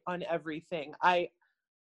light on everything, I'm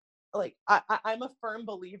a firm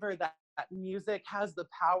believer that music has the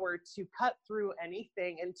power to cut through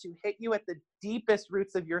anything and to hit you at the deepest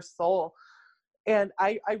roots of your soul. And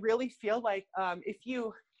I really feel like if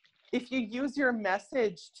you use your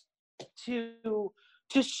message to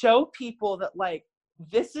show people that like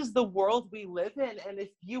this is the world we live in, and if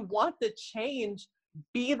you want the change,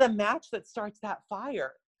 be the match that starts that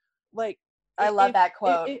fire. Like I love that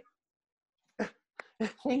quote.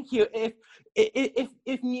 Thank you.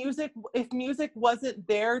 If music wasn't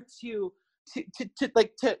there to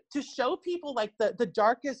show people like the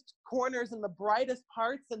darkest corners and the brightest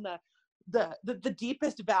parts and the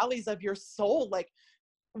deepest valleys of your soul, like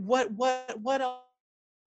what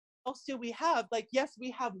else do we have? Like, yes,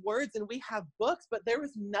 we have words and we have books, but there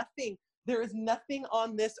is nothing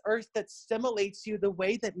on this earth that stimulates you the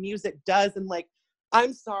way that music does. And like,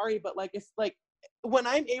 I'm sorry, but like, it's like when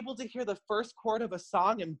I'm able to hear the first chord of a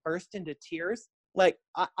song and burst into tears, like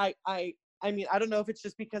I mean, I don't know if it's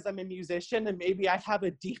just because I'm a musician and maybe I have a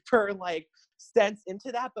deeper like sense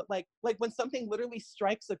into that, but like when something literally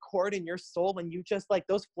strikes a chord in your soul and you just like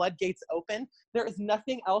those floodgates open, there is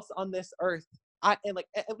nothing else on this earth. And like,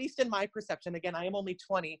 at least in my perception, again, I am only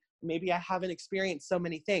 20, maybe I haven't experienced so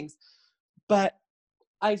many things, but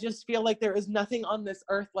I just feel like there is nothing on this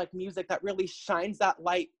earth like music that really shines that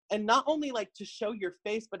light. And not only like to show your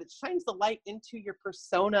face, but it shines the light into your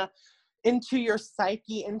persona, into your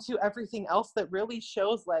psyche, into everything else that really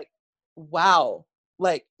shows like, wow,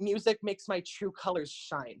 like music makes my true colors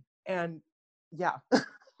shine. And yeah.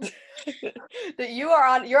 That you're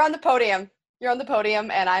on the podium. You're on the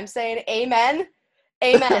podium and I'm saying amen.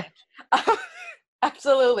 Amen.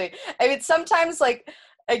 Absolutely. I mean, sometimes like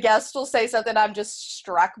a guest will say something I'm just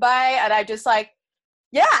struck by and I just like,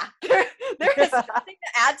 yeah, there is nothing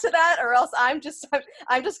to add to that, or else I'm just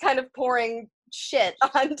kind of pouring shit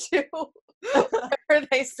onto whatever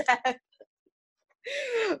they said.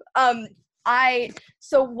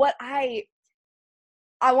 So what I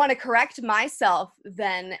want to correct myself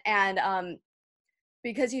then, and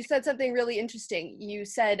because you said something really interesting. You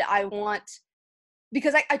said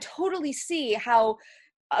because I totally see how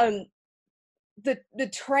the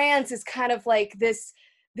trans is kind of like this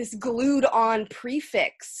glued on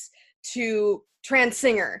prefix to trans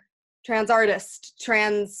singer, trans artist,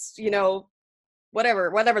 trans,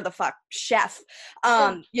 whatever the fuck, chef,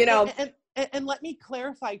 and let me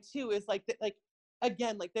clarify too, is like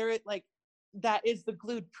again, like there is like that is the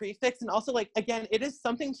glued prefix, and also like again, it is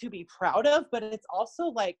something to be proud of, but it's also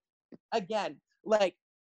like again, like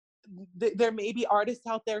there may be artists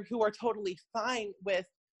out there who are totally fine with,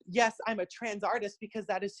 yes, I'm a trans artist because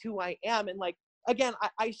that is who I am. And like, again,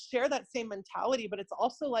 I share that same mentality, but it's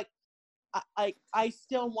also like, I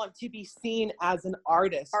still want to be seen as an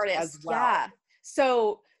artist as well. Yeah.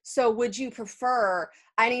 So would you prefer,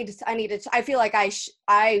 I feel like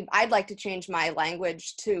I'd like to change my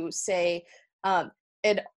language to say,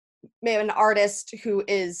 maybe an artist who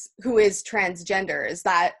is transgender. Is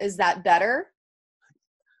that better?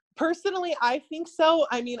 Personally, I think so.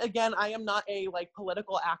 I mean, again, I am not a like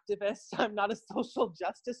political activist. I'm not a social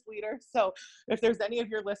justice leader. So if there's any of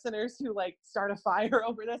your listeners who like start a fire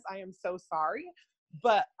over this, I am so sorry.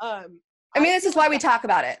 But I mean, this is why we talk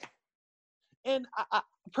about it. And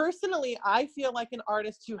personally, I feel like an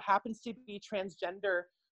artist who happens to be transgender,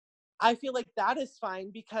 I feel like that is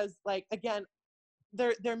fine because, like, again,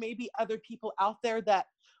 there may be other people out there that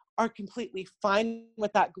are completely fine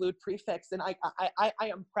with that glued prefix. And I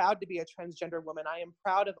am proud to be a transgender woman. I am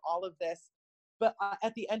proud of all of this. But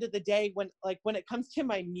at the end of the day, when it comes to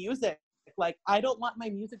my music, like, I don't want my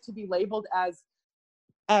music to be labeled as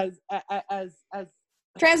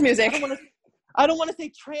trans music. I don't want to say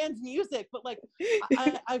trans music, but like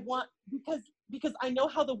I want, because I know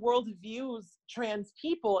how the world views trans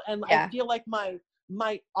people, and I feel like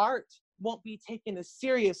my art won't be taken as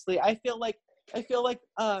seriously. I feel like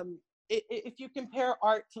if you compare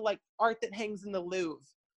art to like art that hangs in the Louvre,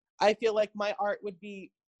 I feel like my art would be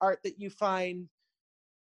art that you find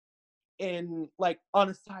in like on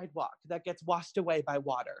a sidewalk that gets washed away by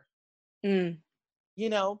water. You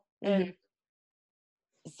know? Mm-hmm. And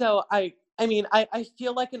so I mean, I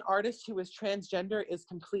feel like an artist who is transgender is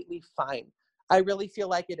completely fine. I really feel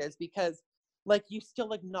like it is, because like you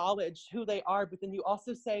still acknowledge who they are, but then you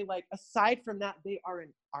also say, like, aside from that, they are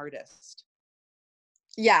an artist.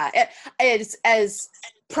 Yeah, it's as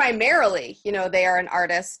primarily, they are an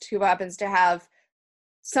artist who happens to have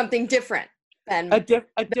something different than a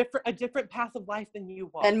different path of life than you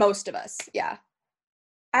walk. Than most of us. Yeah,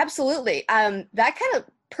 absolutely. That kind of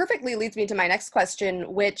perfectly leads me to my next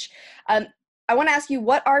question, which I want to ask you: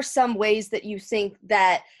 what are some ways that you think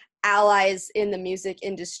that allies in the music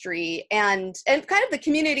industry and kind of the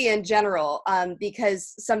community in general,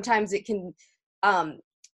 because sometimes it can,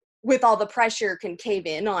 with all the pressure, can cave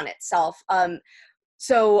in on itself,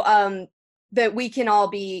 so that we can all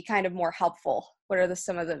be kind of more helpful? What are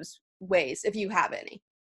some of those ways, if you have any?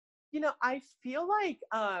 I feel like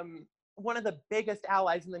one of the biggest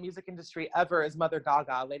allies in the music industry ever is Mother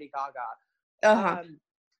Gaga, Lady Gaga.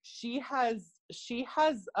 She has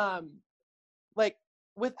like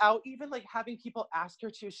without even like having people ask her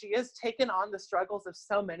to. She has taken on the struggles of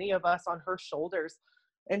so many of us on her shoulders.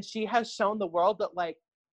 And she has shown the world that like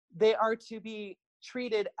they are to be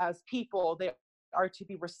treated as people. They are to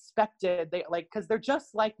be respected. They like, cause they're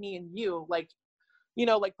just like me and you, like, you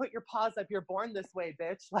know, like put your paws up, you're born this way,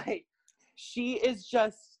 bitch. Like she is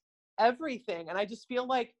just everything. And I just feel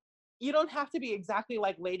like you don't have to be exactly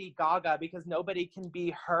like Lady Gaga because nobody can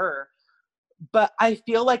be her. But I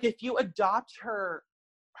feel like if you adopt her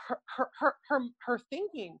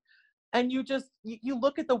thinking, and you just you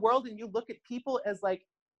look at the world and you look at people as like,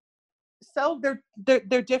 so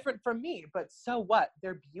they're different from me, but so what?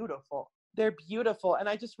 They're beautiful. They're beautiful. And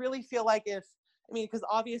I just really feel like because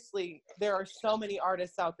obviously there are so many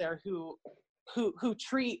artists out there who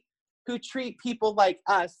treat people like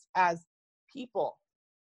us as people.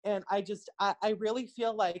 And I really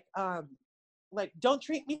feel like don't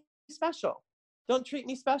treat me special. Don't treat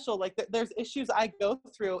me special. Like there's issues I go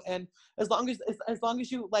through, and as long as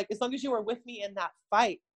you are with me in that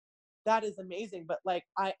fight, that is amazing. But like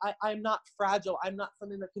I'm not fragile. I'm not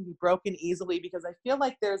something that can be broken easily, because I feel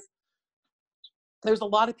like there's a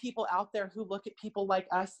lot of people out there who look at people like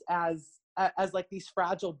us as like these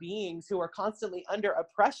fragile beings who are constantly under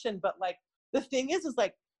oppression. But like the thing is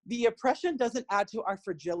like the oppression doesn't add to our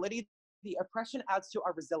fragility. The oppression adds to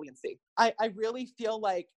our resiliency. I really feel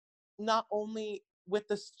like not only with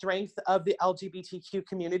the strength of the LGBTQ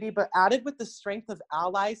community, but added with the strength of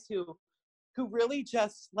allies who really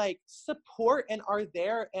just like support and are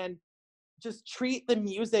there and just treat the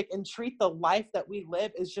music and treat the life that we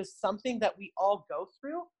live as just something that we all go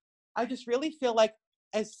through. I just really feel like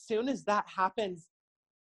as soon as that happens,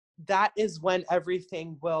 that is when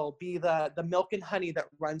everything will be the milk and honey that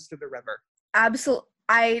runs through the river. Absolutely.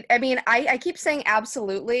 I mean, I keep saying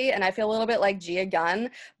absolutely, and I feel a little bit like Gia Gunn,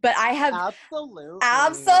 but I have absolutely.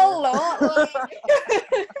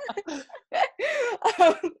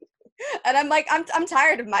 And I'm like, I'm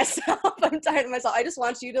tired of myself. I'm tired of myself. I just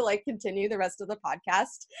want you to like continue the rest of the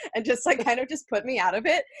podcast and just like kind of just put me out of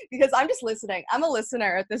it, because I'm just listening. I'm a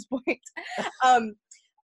listener at this point. But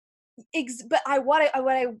what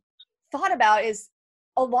I thought about is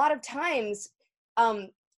a lot of times,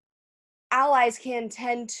 allies can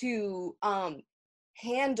tend to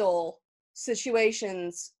handle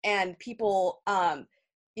situations and people,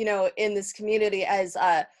 you know, in this community as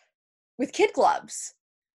with kid gloves.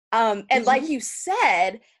 And like you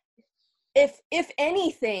said, if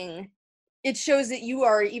anything, it shows that you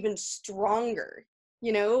are even stronger,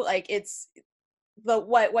 you know, like it's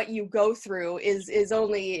what you go through is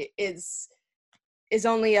only a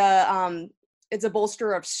it's a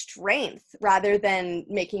bolster of strength rather than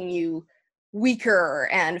making you weaker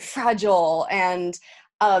and fragile. And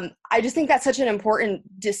I just think that's such an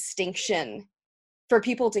important distinction for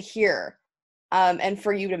people to hear, and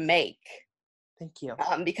for you to make. Thank you.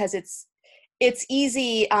 Because it's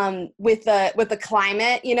easy with the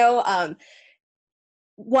climate, you know,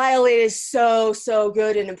 while it is so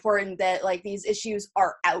good and important that like these issues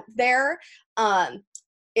are out there,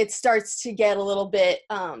 it starts to get a little bit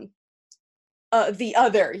the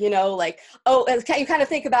other, you know, like, oh, you kind of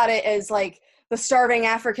think about it as like the starving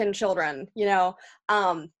African children, you know,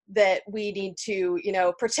 that we need to, you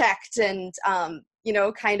know, protect and, you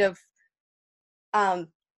know, kind of,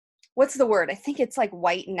 what's the word? I think it's like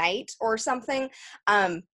white knight or something.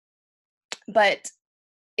 But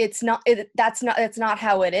it's not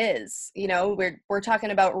how it is. You know, we're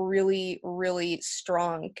talking about really, really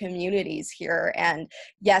strong communities here. And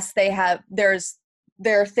yes, there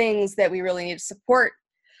are things that we really need to support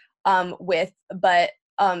with, but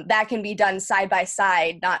that can be done side by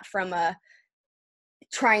side, not from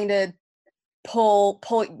trying to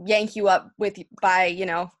yank you up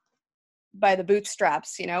by the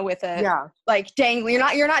bootstraps, you know, with like dangling.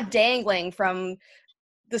 You're not dangling from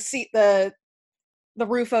the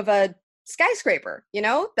roof of a skyscraper, you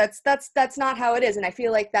know. That's not how it is. And I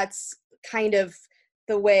feel like that's kind of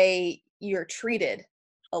the way you're treated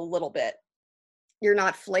a little bit. You're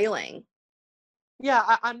not flailing.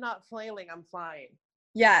 Yeah, I'm not flailing, I'm flying.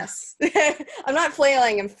 Yes. I'm not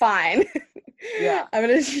flailing, I'm fine. Yeah. I'm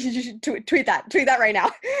gonna tweet that right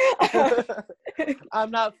now.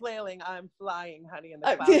 I'm not flailing, I'm flying, honey, and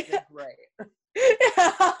the clouds are great.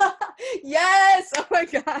 Yes. Oh my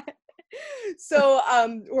god. So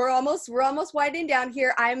we're almost winding down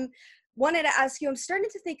here. Wanted to ask you, I'm starting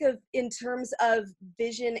to think of in terms of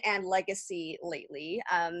vision and legacy lately,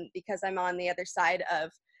 because I'm on the other side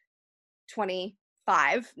of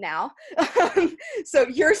 25 now. So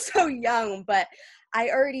you're so young, but I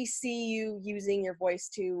already see you using your voice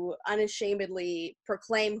to unashamedly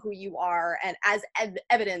proclaim who you are, and as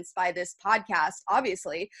evidenced by this podcast,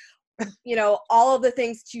 obviously, you know, all of the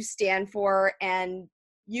things that you stand for, and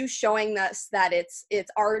you showing us that it's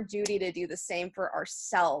our duty to do the same for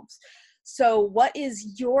ourselves. So what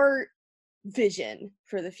is your vision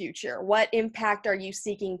for the future? What impact are you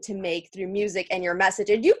seeking to make through music and your message?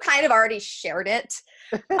 And you kind of already shared it,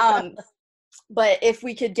 but if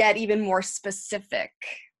we could get even more specific.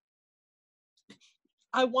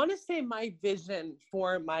 I want to say my vision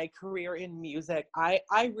for my career in music, I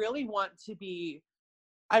really want to be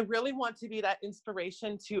that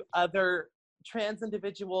inspiration to other trans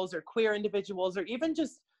individuals or queer individuals, or even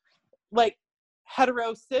just like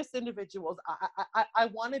hetero cis individuals. I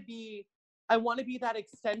want to be that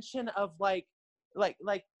extension of like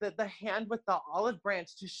the hand with the olive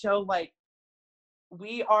branch, to show like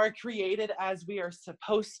we are created as we are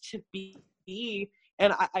supposed to be.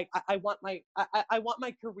 And I want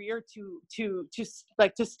my career to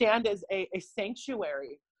stand as a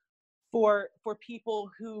sanctuary for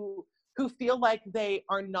people who feel like they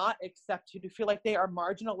are not accepted, who feel like they are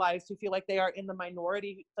marginalized, who feel like they are in the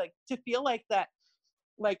minority, like to feel like that,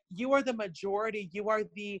 like you are the majority, you are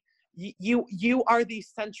the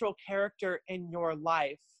central character in your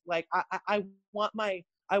life. Like I'm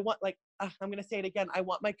going to say it again. I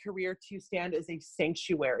want my career to stand as a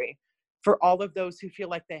sanctuary for all of those who feel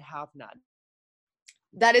like they have none.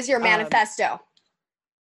 That is your manifesto.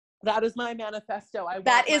 That is my manifesto.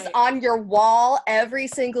 That is on your wall every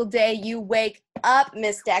single day you wake up,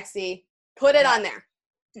 Miss Dexy. Put it on there.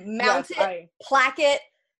 Mount it, plaque it,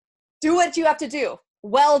 do what you have to do.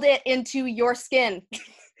 Weld it into your skin.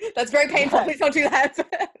 That's very painful. Yes. Please don't do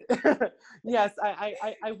that. Yes,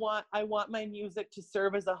 I want my music to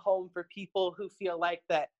serve as a home for people who feel like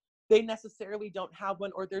that they necessarily don't have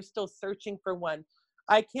one, or they're still searching for one.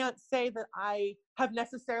 I can't say that I have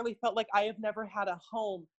necessarily felt like I have never had a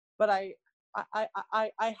home, but I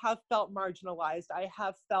have felt marginalized. I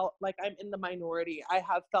have felt like I'm in the minority. I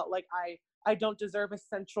have felt like I don't deserve a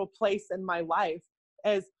central place in my life.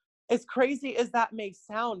 As crazy as that may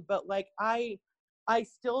sound, but like I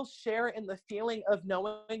still share in the feeling of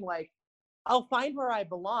knowing like I'll find where I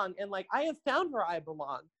belong, and like I have found where I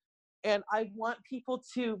belong. And I want people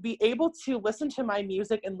to be able to listen to my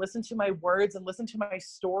music and listen to my words and listen to my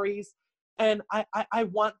stories. And I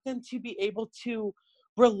want them to be able to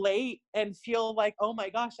relate and feel like, oh my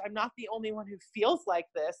gosh, I'm not the only one who feels like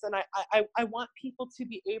this. And I want people to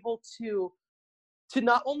be able to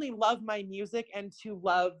not only love my music and to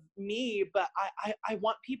love me, but I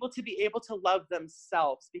want people to be able to love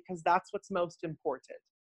themselves, because that's what's most important.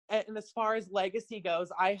 And as far as legacy goes,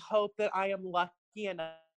 I hope that I am lucky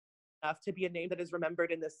enough to be a name that is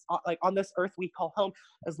remembered in this, like on this earth we call home,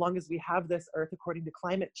 as long as we have this earth, according to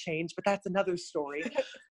climate change, but that's another story.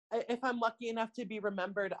 If I'm lucky enough to be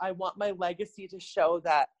remembered, I want my legacy to show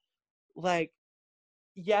that, like,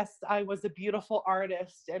 yes, I was a beautiful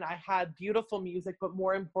artist and I had beautiful music, but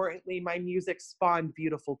more importantly, my music spawned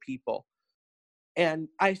beautiful people. And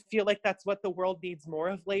I feel like that's what the world needs more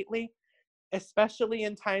of lately, especially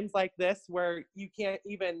in times like this, where you can't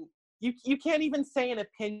even say an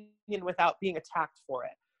opinion without being attacked for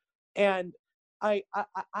it. And I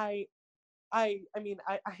mean,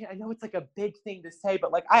 I know it's like a big thing to say,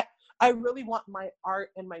 but like, I really want my art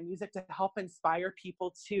and my music to help inspire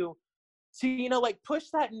people to, you know, like push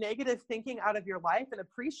that negative thinking out of your life and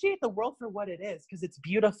appreciate the world for what it is, because it's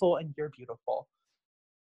beautiful and you're beautiful.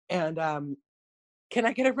 And can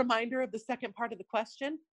I get a reminder of the second part of the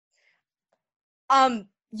question?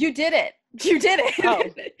 You did it. You did it. Oh.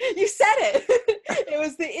 You said it. It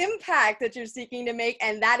was the impact that you're seeking to make,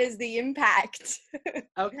 and that is the impact.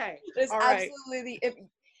 Okay. It's all absolutely right.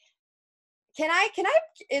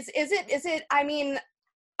 Is it, I mean,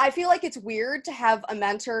 I feel like it's weird to have a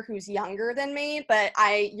mentor who's younger than me, but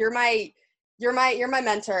you're my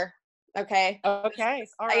mentor. Okay. Okay.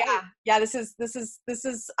 All right. Yeah. This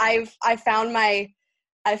is, I found my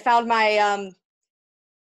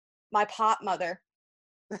my pop mother.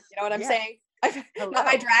 You know what I'm saying? Not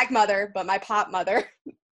my drag mother, but my pop mother.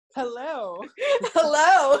 Hello.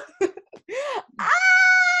 Hello.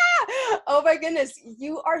 Oh my goodness.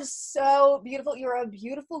 You are so beautiful. You're a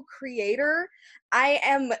beautiful creator.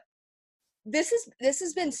 This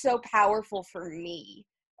has been so powerful for me.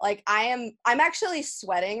 Like I'm actually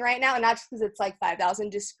sweating right now, and not just because it's like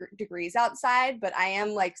 5,000 degrees outside, but I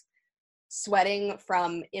am like sweating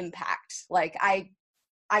from impact. Like I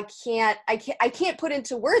can't put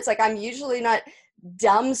into words. Like I'm usually not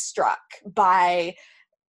dumbstruck by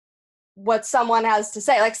what someone has to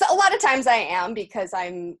say. Like, so a lot of times I am, because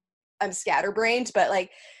I'm I'm scatterbrained, but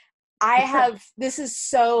like I have, this is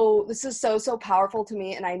so powerful to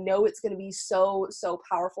me. And I know it's going to be so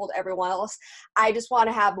powerful to everyone else. I just want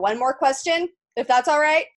to have one more question, if that's all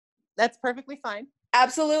right. That's perfectly fine.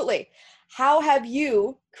 Absolutely. How have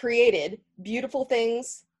you created beautiful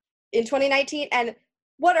things in 2019? And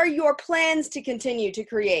what are your plans to continue to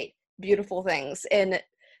create beautiful things in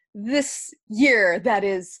this year that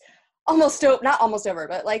is not almost over,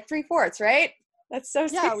 but like 3/4, right? That's so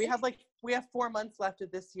yeah. sexy. We have 4 months left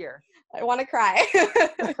of this year. I want to cry.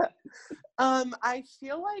 I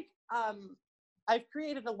feel like I've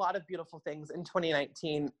created a lot of beautiful things in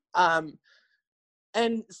 2019.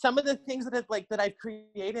 And some of the things that I've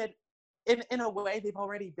created in a way, they've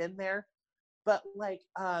already been there. But like,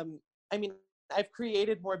 I mean, I've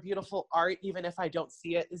created more beautiful art, even if I don't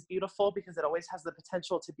see it as beautiful, because it always has the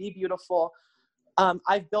potential to be beautiful.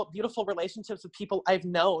 I've built beautiful relationships with people I've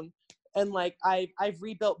known, and like I've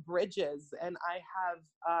rebuilt bridges, and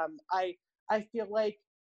I feel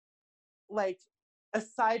like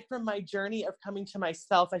aside from my journey of coming to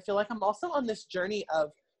myself, I feel like I'm also on this journey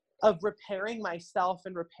of repairing myself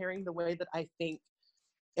and repairing the way that I think,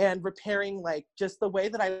 and repairing like just the way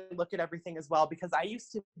that I look at everything as well, because I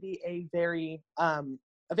used to be a very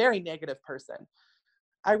negative person.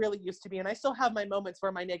 I really used to be, and I still have my moments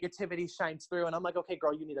where my negativity shines through, and I'm like, okay,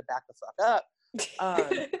 girl, you need to back the fuck up.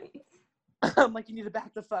 I'm like, you need to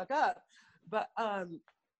back the fuck up. But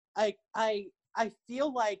I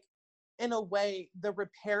feel like, in a way, the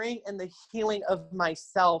repairing and the healing of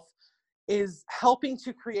myself is helping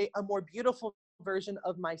to create a more beautiful version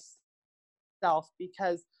of myself,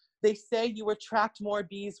 because they say you attract more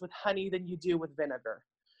bees with honey than you do with vinegar.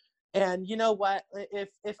 And you know what,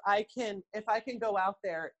 if I can go out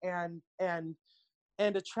there and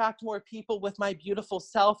attract more people with my beautiful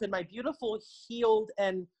self and my beautiful healed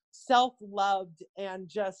and self-loved and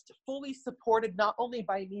just fully supported, not only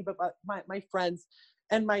by me, but by my friends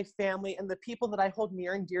and my family and the people that I hold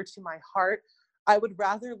near and dear to my heart, I would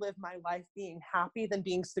rather live my life being happy than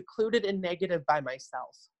being secluded and negative by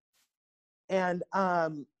myself. And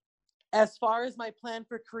as far as my plan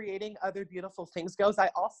for creating other beautiful things goes, I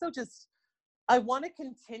want to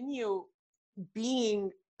continue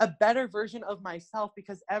being a better version of myself,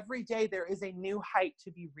 because every day there is a new height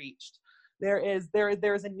to be reached. There is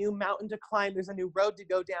a new mountain to climb. There's a new road to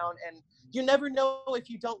go down, and you never know if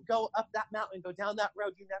you don't go up that mountain, go down that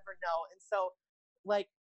road, you never know. And so like,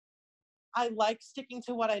 I like sticking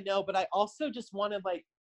to what I know, but I also just want to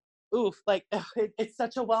it's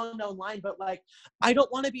such a well-known line, but like, I don't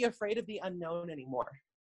want to be afraid of the unknown anymore.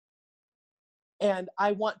 And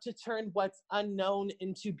I want to turn what's unknown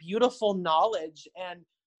into beautiful knowledge, and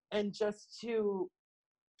just to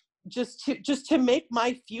make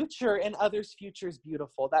my future and others' futures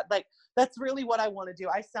beautiful. That's really what I want to do.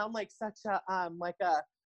 I sound like such a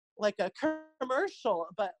like a commercial,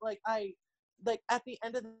 but at the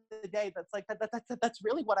end of the day, that's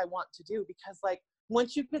really what I want to do, because like,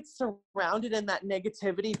 once you get surrounded in that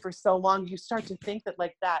negativity for so long, you start to think that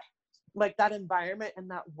that environment and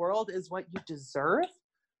that world is what you deserve.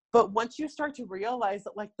 But once you start to realize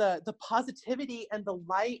that like the positivity and the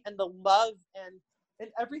light and the love and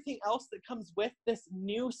everything else that comes with this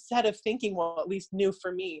new set of thinking, well, at least new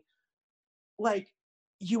for me, like,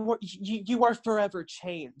 you are forever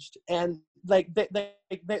changed. And like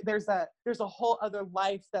there's a whole other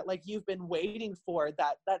life that like you've been waiting for,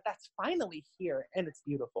 that's finally here, and it's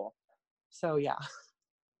beautiful. So yeah.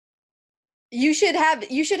 You should have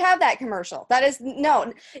that commercial.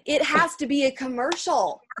 It has to be a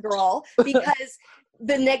commercial, girl, because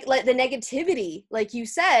the negativity, like you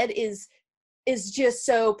said, is just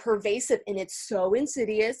so pervasive, and it's so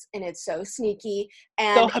insidious, and it's so sneaky,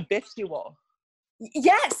 and so habitual.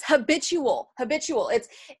 Yes, habitual.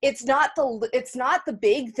 It's not the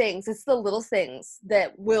big things, it's the little things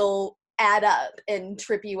that will add up and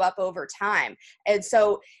trip you up over time. And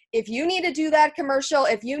so if you need to do that commercial,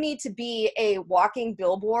 if you need to be a walking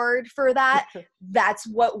billboard for that, that's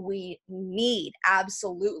what we need.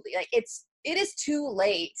 Absolutely. Like, it is too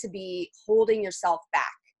late to be holding yourself back.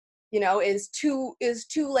 Is too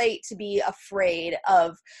late to be afraid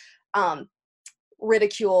of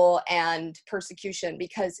ridicule and persecution,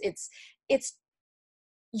 because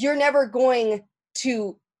you're never going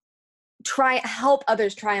to help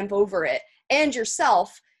others triumph over it and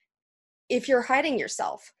yourself if you're hiding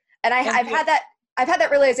yourself. And I've had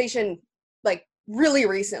that realization like really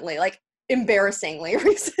recently, like embarrassingly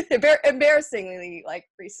like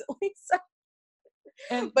recently. So,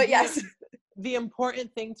 but yes. The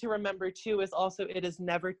important thing to remember too is also, it is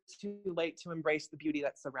never too late to embrace the beauty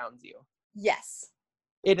that surrounds you. Yes.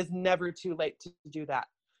 It is never too late to do that.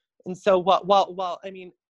 And so well, I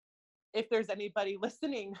mean, if there's anybody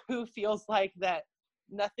listening who feels like that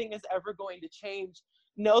nothing is ever going to change,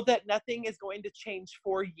 know that nothing is going to change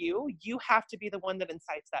for you. You have to be the one that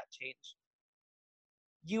incites that change.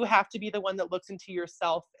 You have to be the one that looks into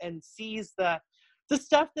yourself and sees the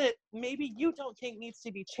stuff that maybe you don't think needs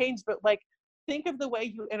to be changed, but like, think of the way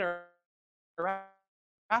you interact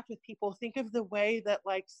with people. Think of the way that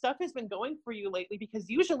like stuff has been going for you lately, because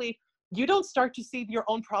usually you don't start to see your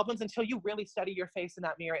own problems until you really study your face in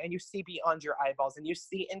that mirror and you see beyond your eyeballs and you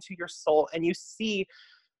see into your soul and you see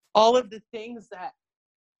all of the things that,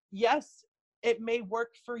 yes, it may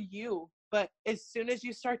work for you, but as soon as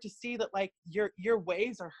you start to see that like your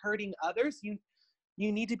ways are hurting others, you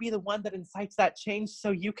need to be the one that incites that change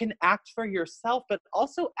so you can act for yourself, but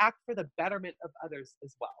also act for the betterment of others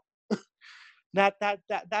as well. That's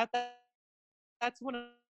one of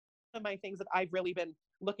my things that I've really been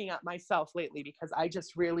looking at myself lately, because I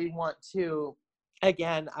just really want to,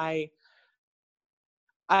 again, I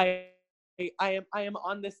am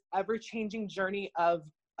on this ever-changing journey of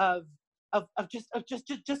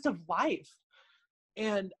life.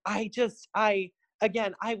 And I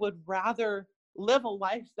would rather live a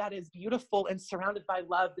life that is beautiful and surrounded by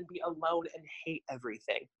love than be alone and hate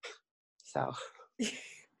everything. So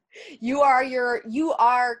you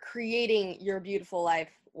are creating your beautiful life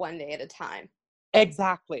one day at a time.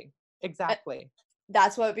 Exactly.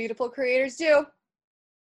 That's what beautiful creators do.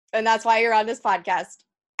 And that's why you're on this podcast.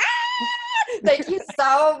 Thank you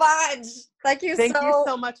so much. Thank you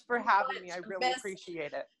so much for having me. I really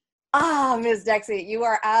appreciate it. Ms. Dexy, you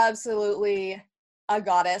are absolutely a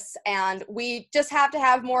goddess, and we just have to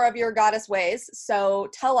have more of your goddess ways. So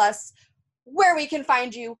tell us where we can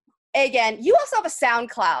find you. Again, you also have a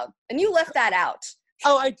SoundCloud, and you left that out.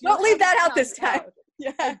 Oh, I do. Don't leave that out this time.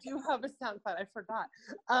 Yeah. I do have a SoundCloud. I forgot.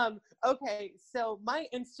 Okay, so my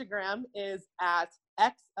Instagram is at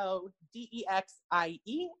XODEXIE,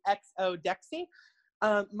 XODexy.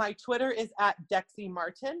 My Twitter is at Dexy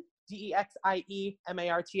Martin,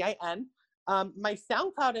 DEXIEMARTIN. My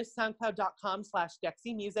SoundCloud is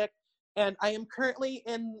soundcloud.com/DexyMusic. And I am currently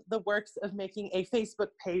in the works of making a Facebook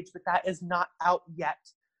page, but that is not out yet.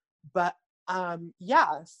 But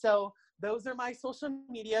yeah, so those are my social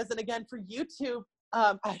medias. And again, for YouTube,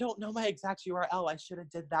 I don't know my exact URL. I should have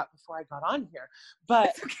did that before I got on here.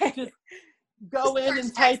 But just go in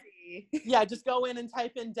and type. Yeah, just go in and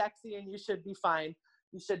type in Dexy, and you should be fine.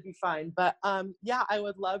 But yeah, I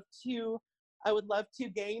would love to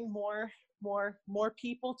gain more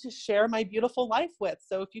people to share my beautiful life with.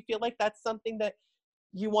 So if you feel like that's something that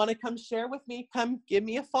you want to come share with me, come give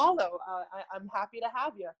me a follow. I'm happy to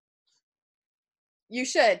have you. You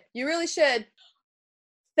should. You really should.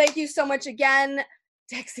 Thank you so much again,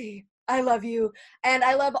 Dexy. I love you. And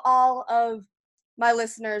I love all of my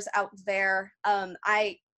listeners out there.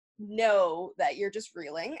 I know that you're just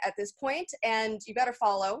reeling at this point, and you better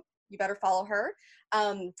follow her,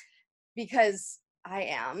 because I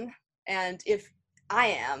am. And if I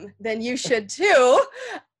am, then you should too.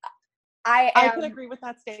 I can agree with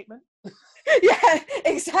that statement. Yeah,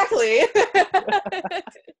 exactly.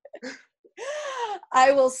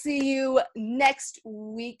 I will see you next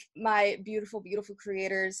week, my beautiful, beautiful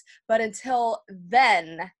creators. But until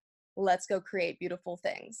then, let's go create beautiful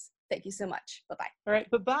things. Thank you so much. Bye-bye. All right.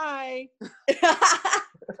 Bye-bye.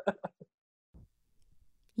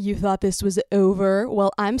 You thought this was over?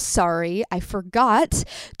 Well, I'm sorry. I forgot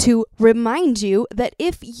to remind you that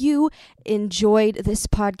if you enjoyed this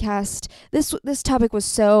podcast, this topic was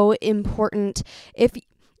so important. If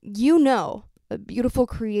you know a beautiful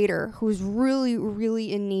creator who's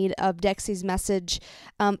really in need of Dexy's message,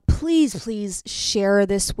 please share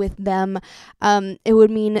this with them. It would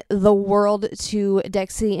mean the world to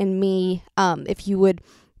Dexy and me if you would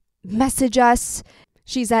message us.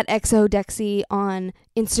 She's at XODexy on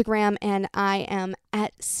Instagram, and I am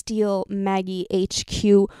at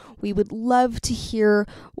SteelMaggieHQ. We would love to hear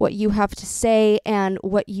what you have to say and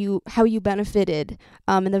how you benefited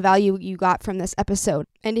and the value you got from this episode.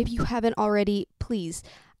 And if you haven't already, please,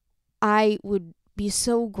 I would be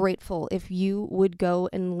so grateful if you would go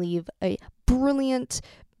and leave a brilliant,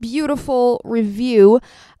 beautiful review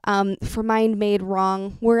for Mind Made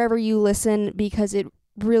Wrong wherever you listen, because it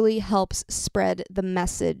really helps spread the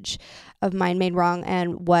message of Mind Made Wrong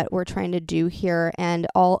and what we're trying to do here and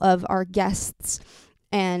all of our guests.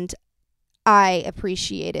 And I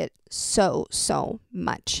appreciate it so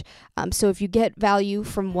much. So if you get value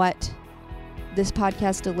from what this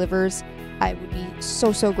podcast delivers, I would be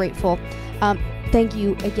so grateful. Thank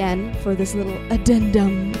you again for this little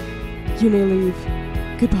addendum. You may leave.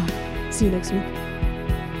 Goodbye. See you next week.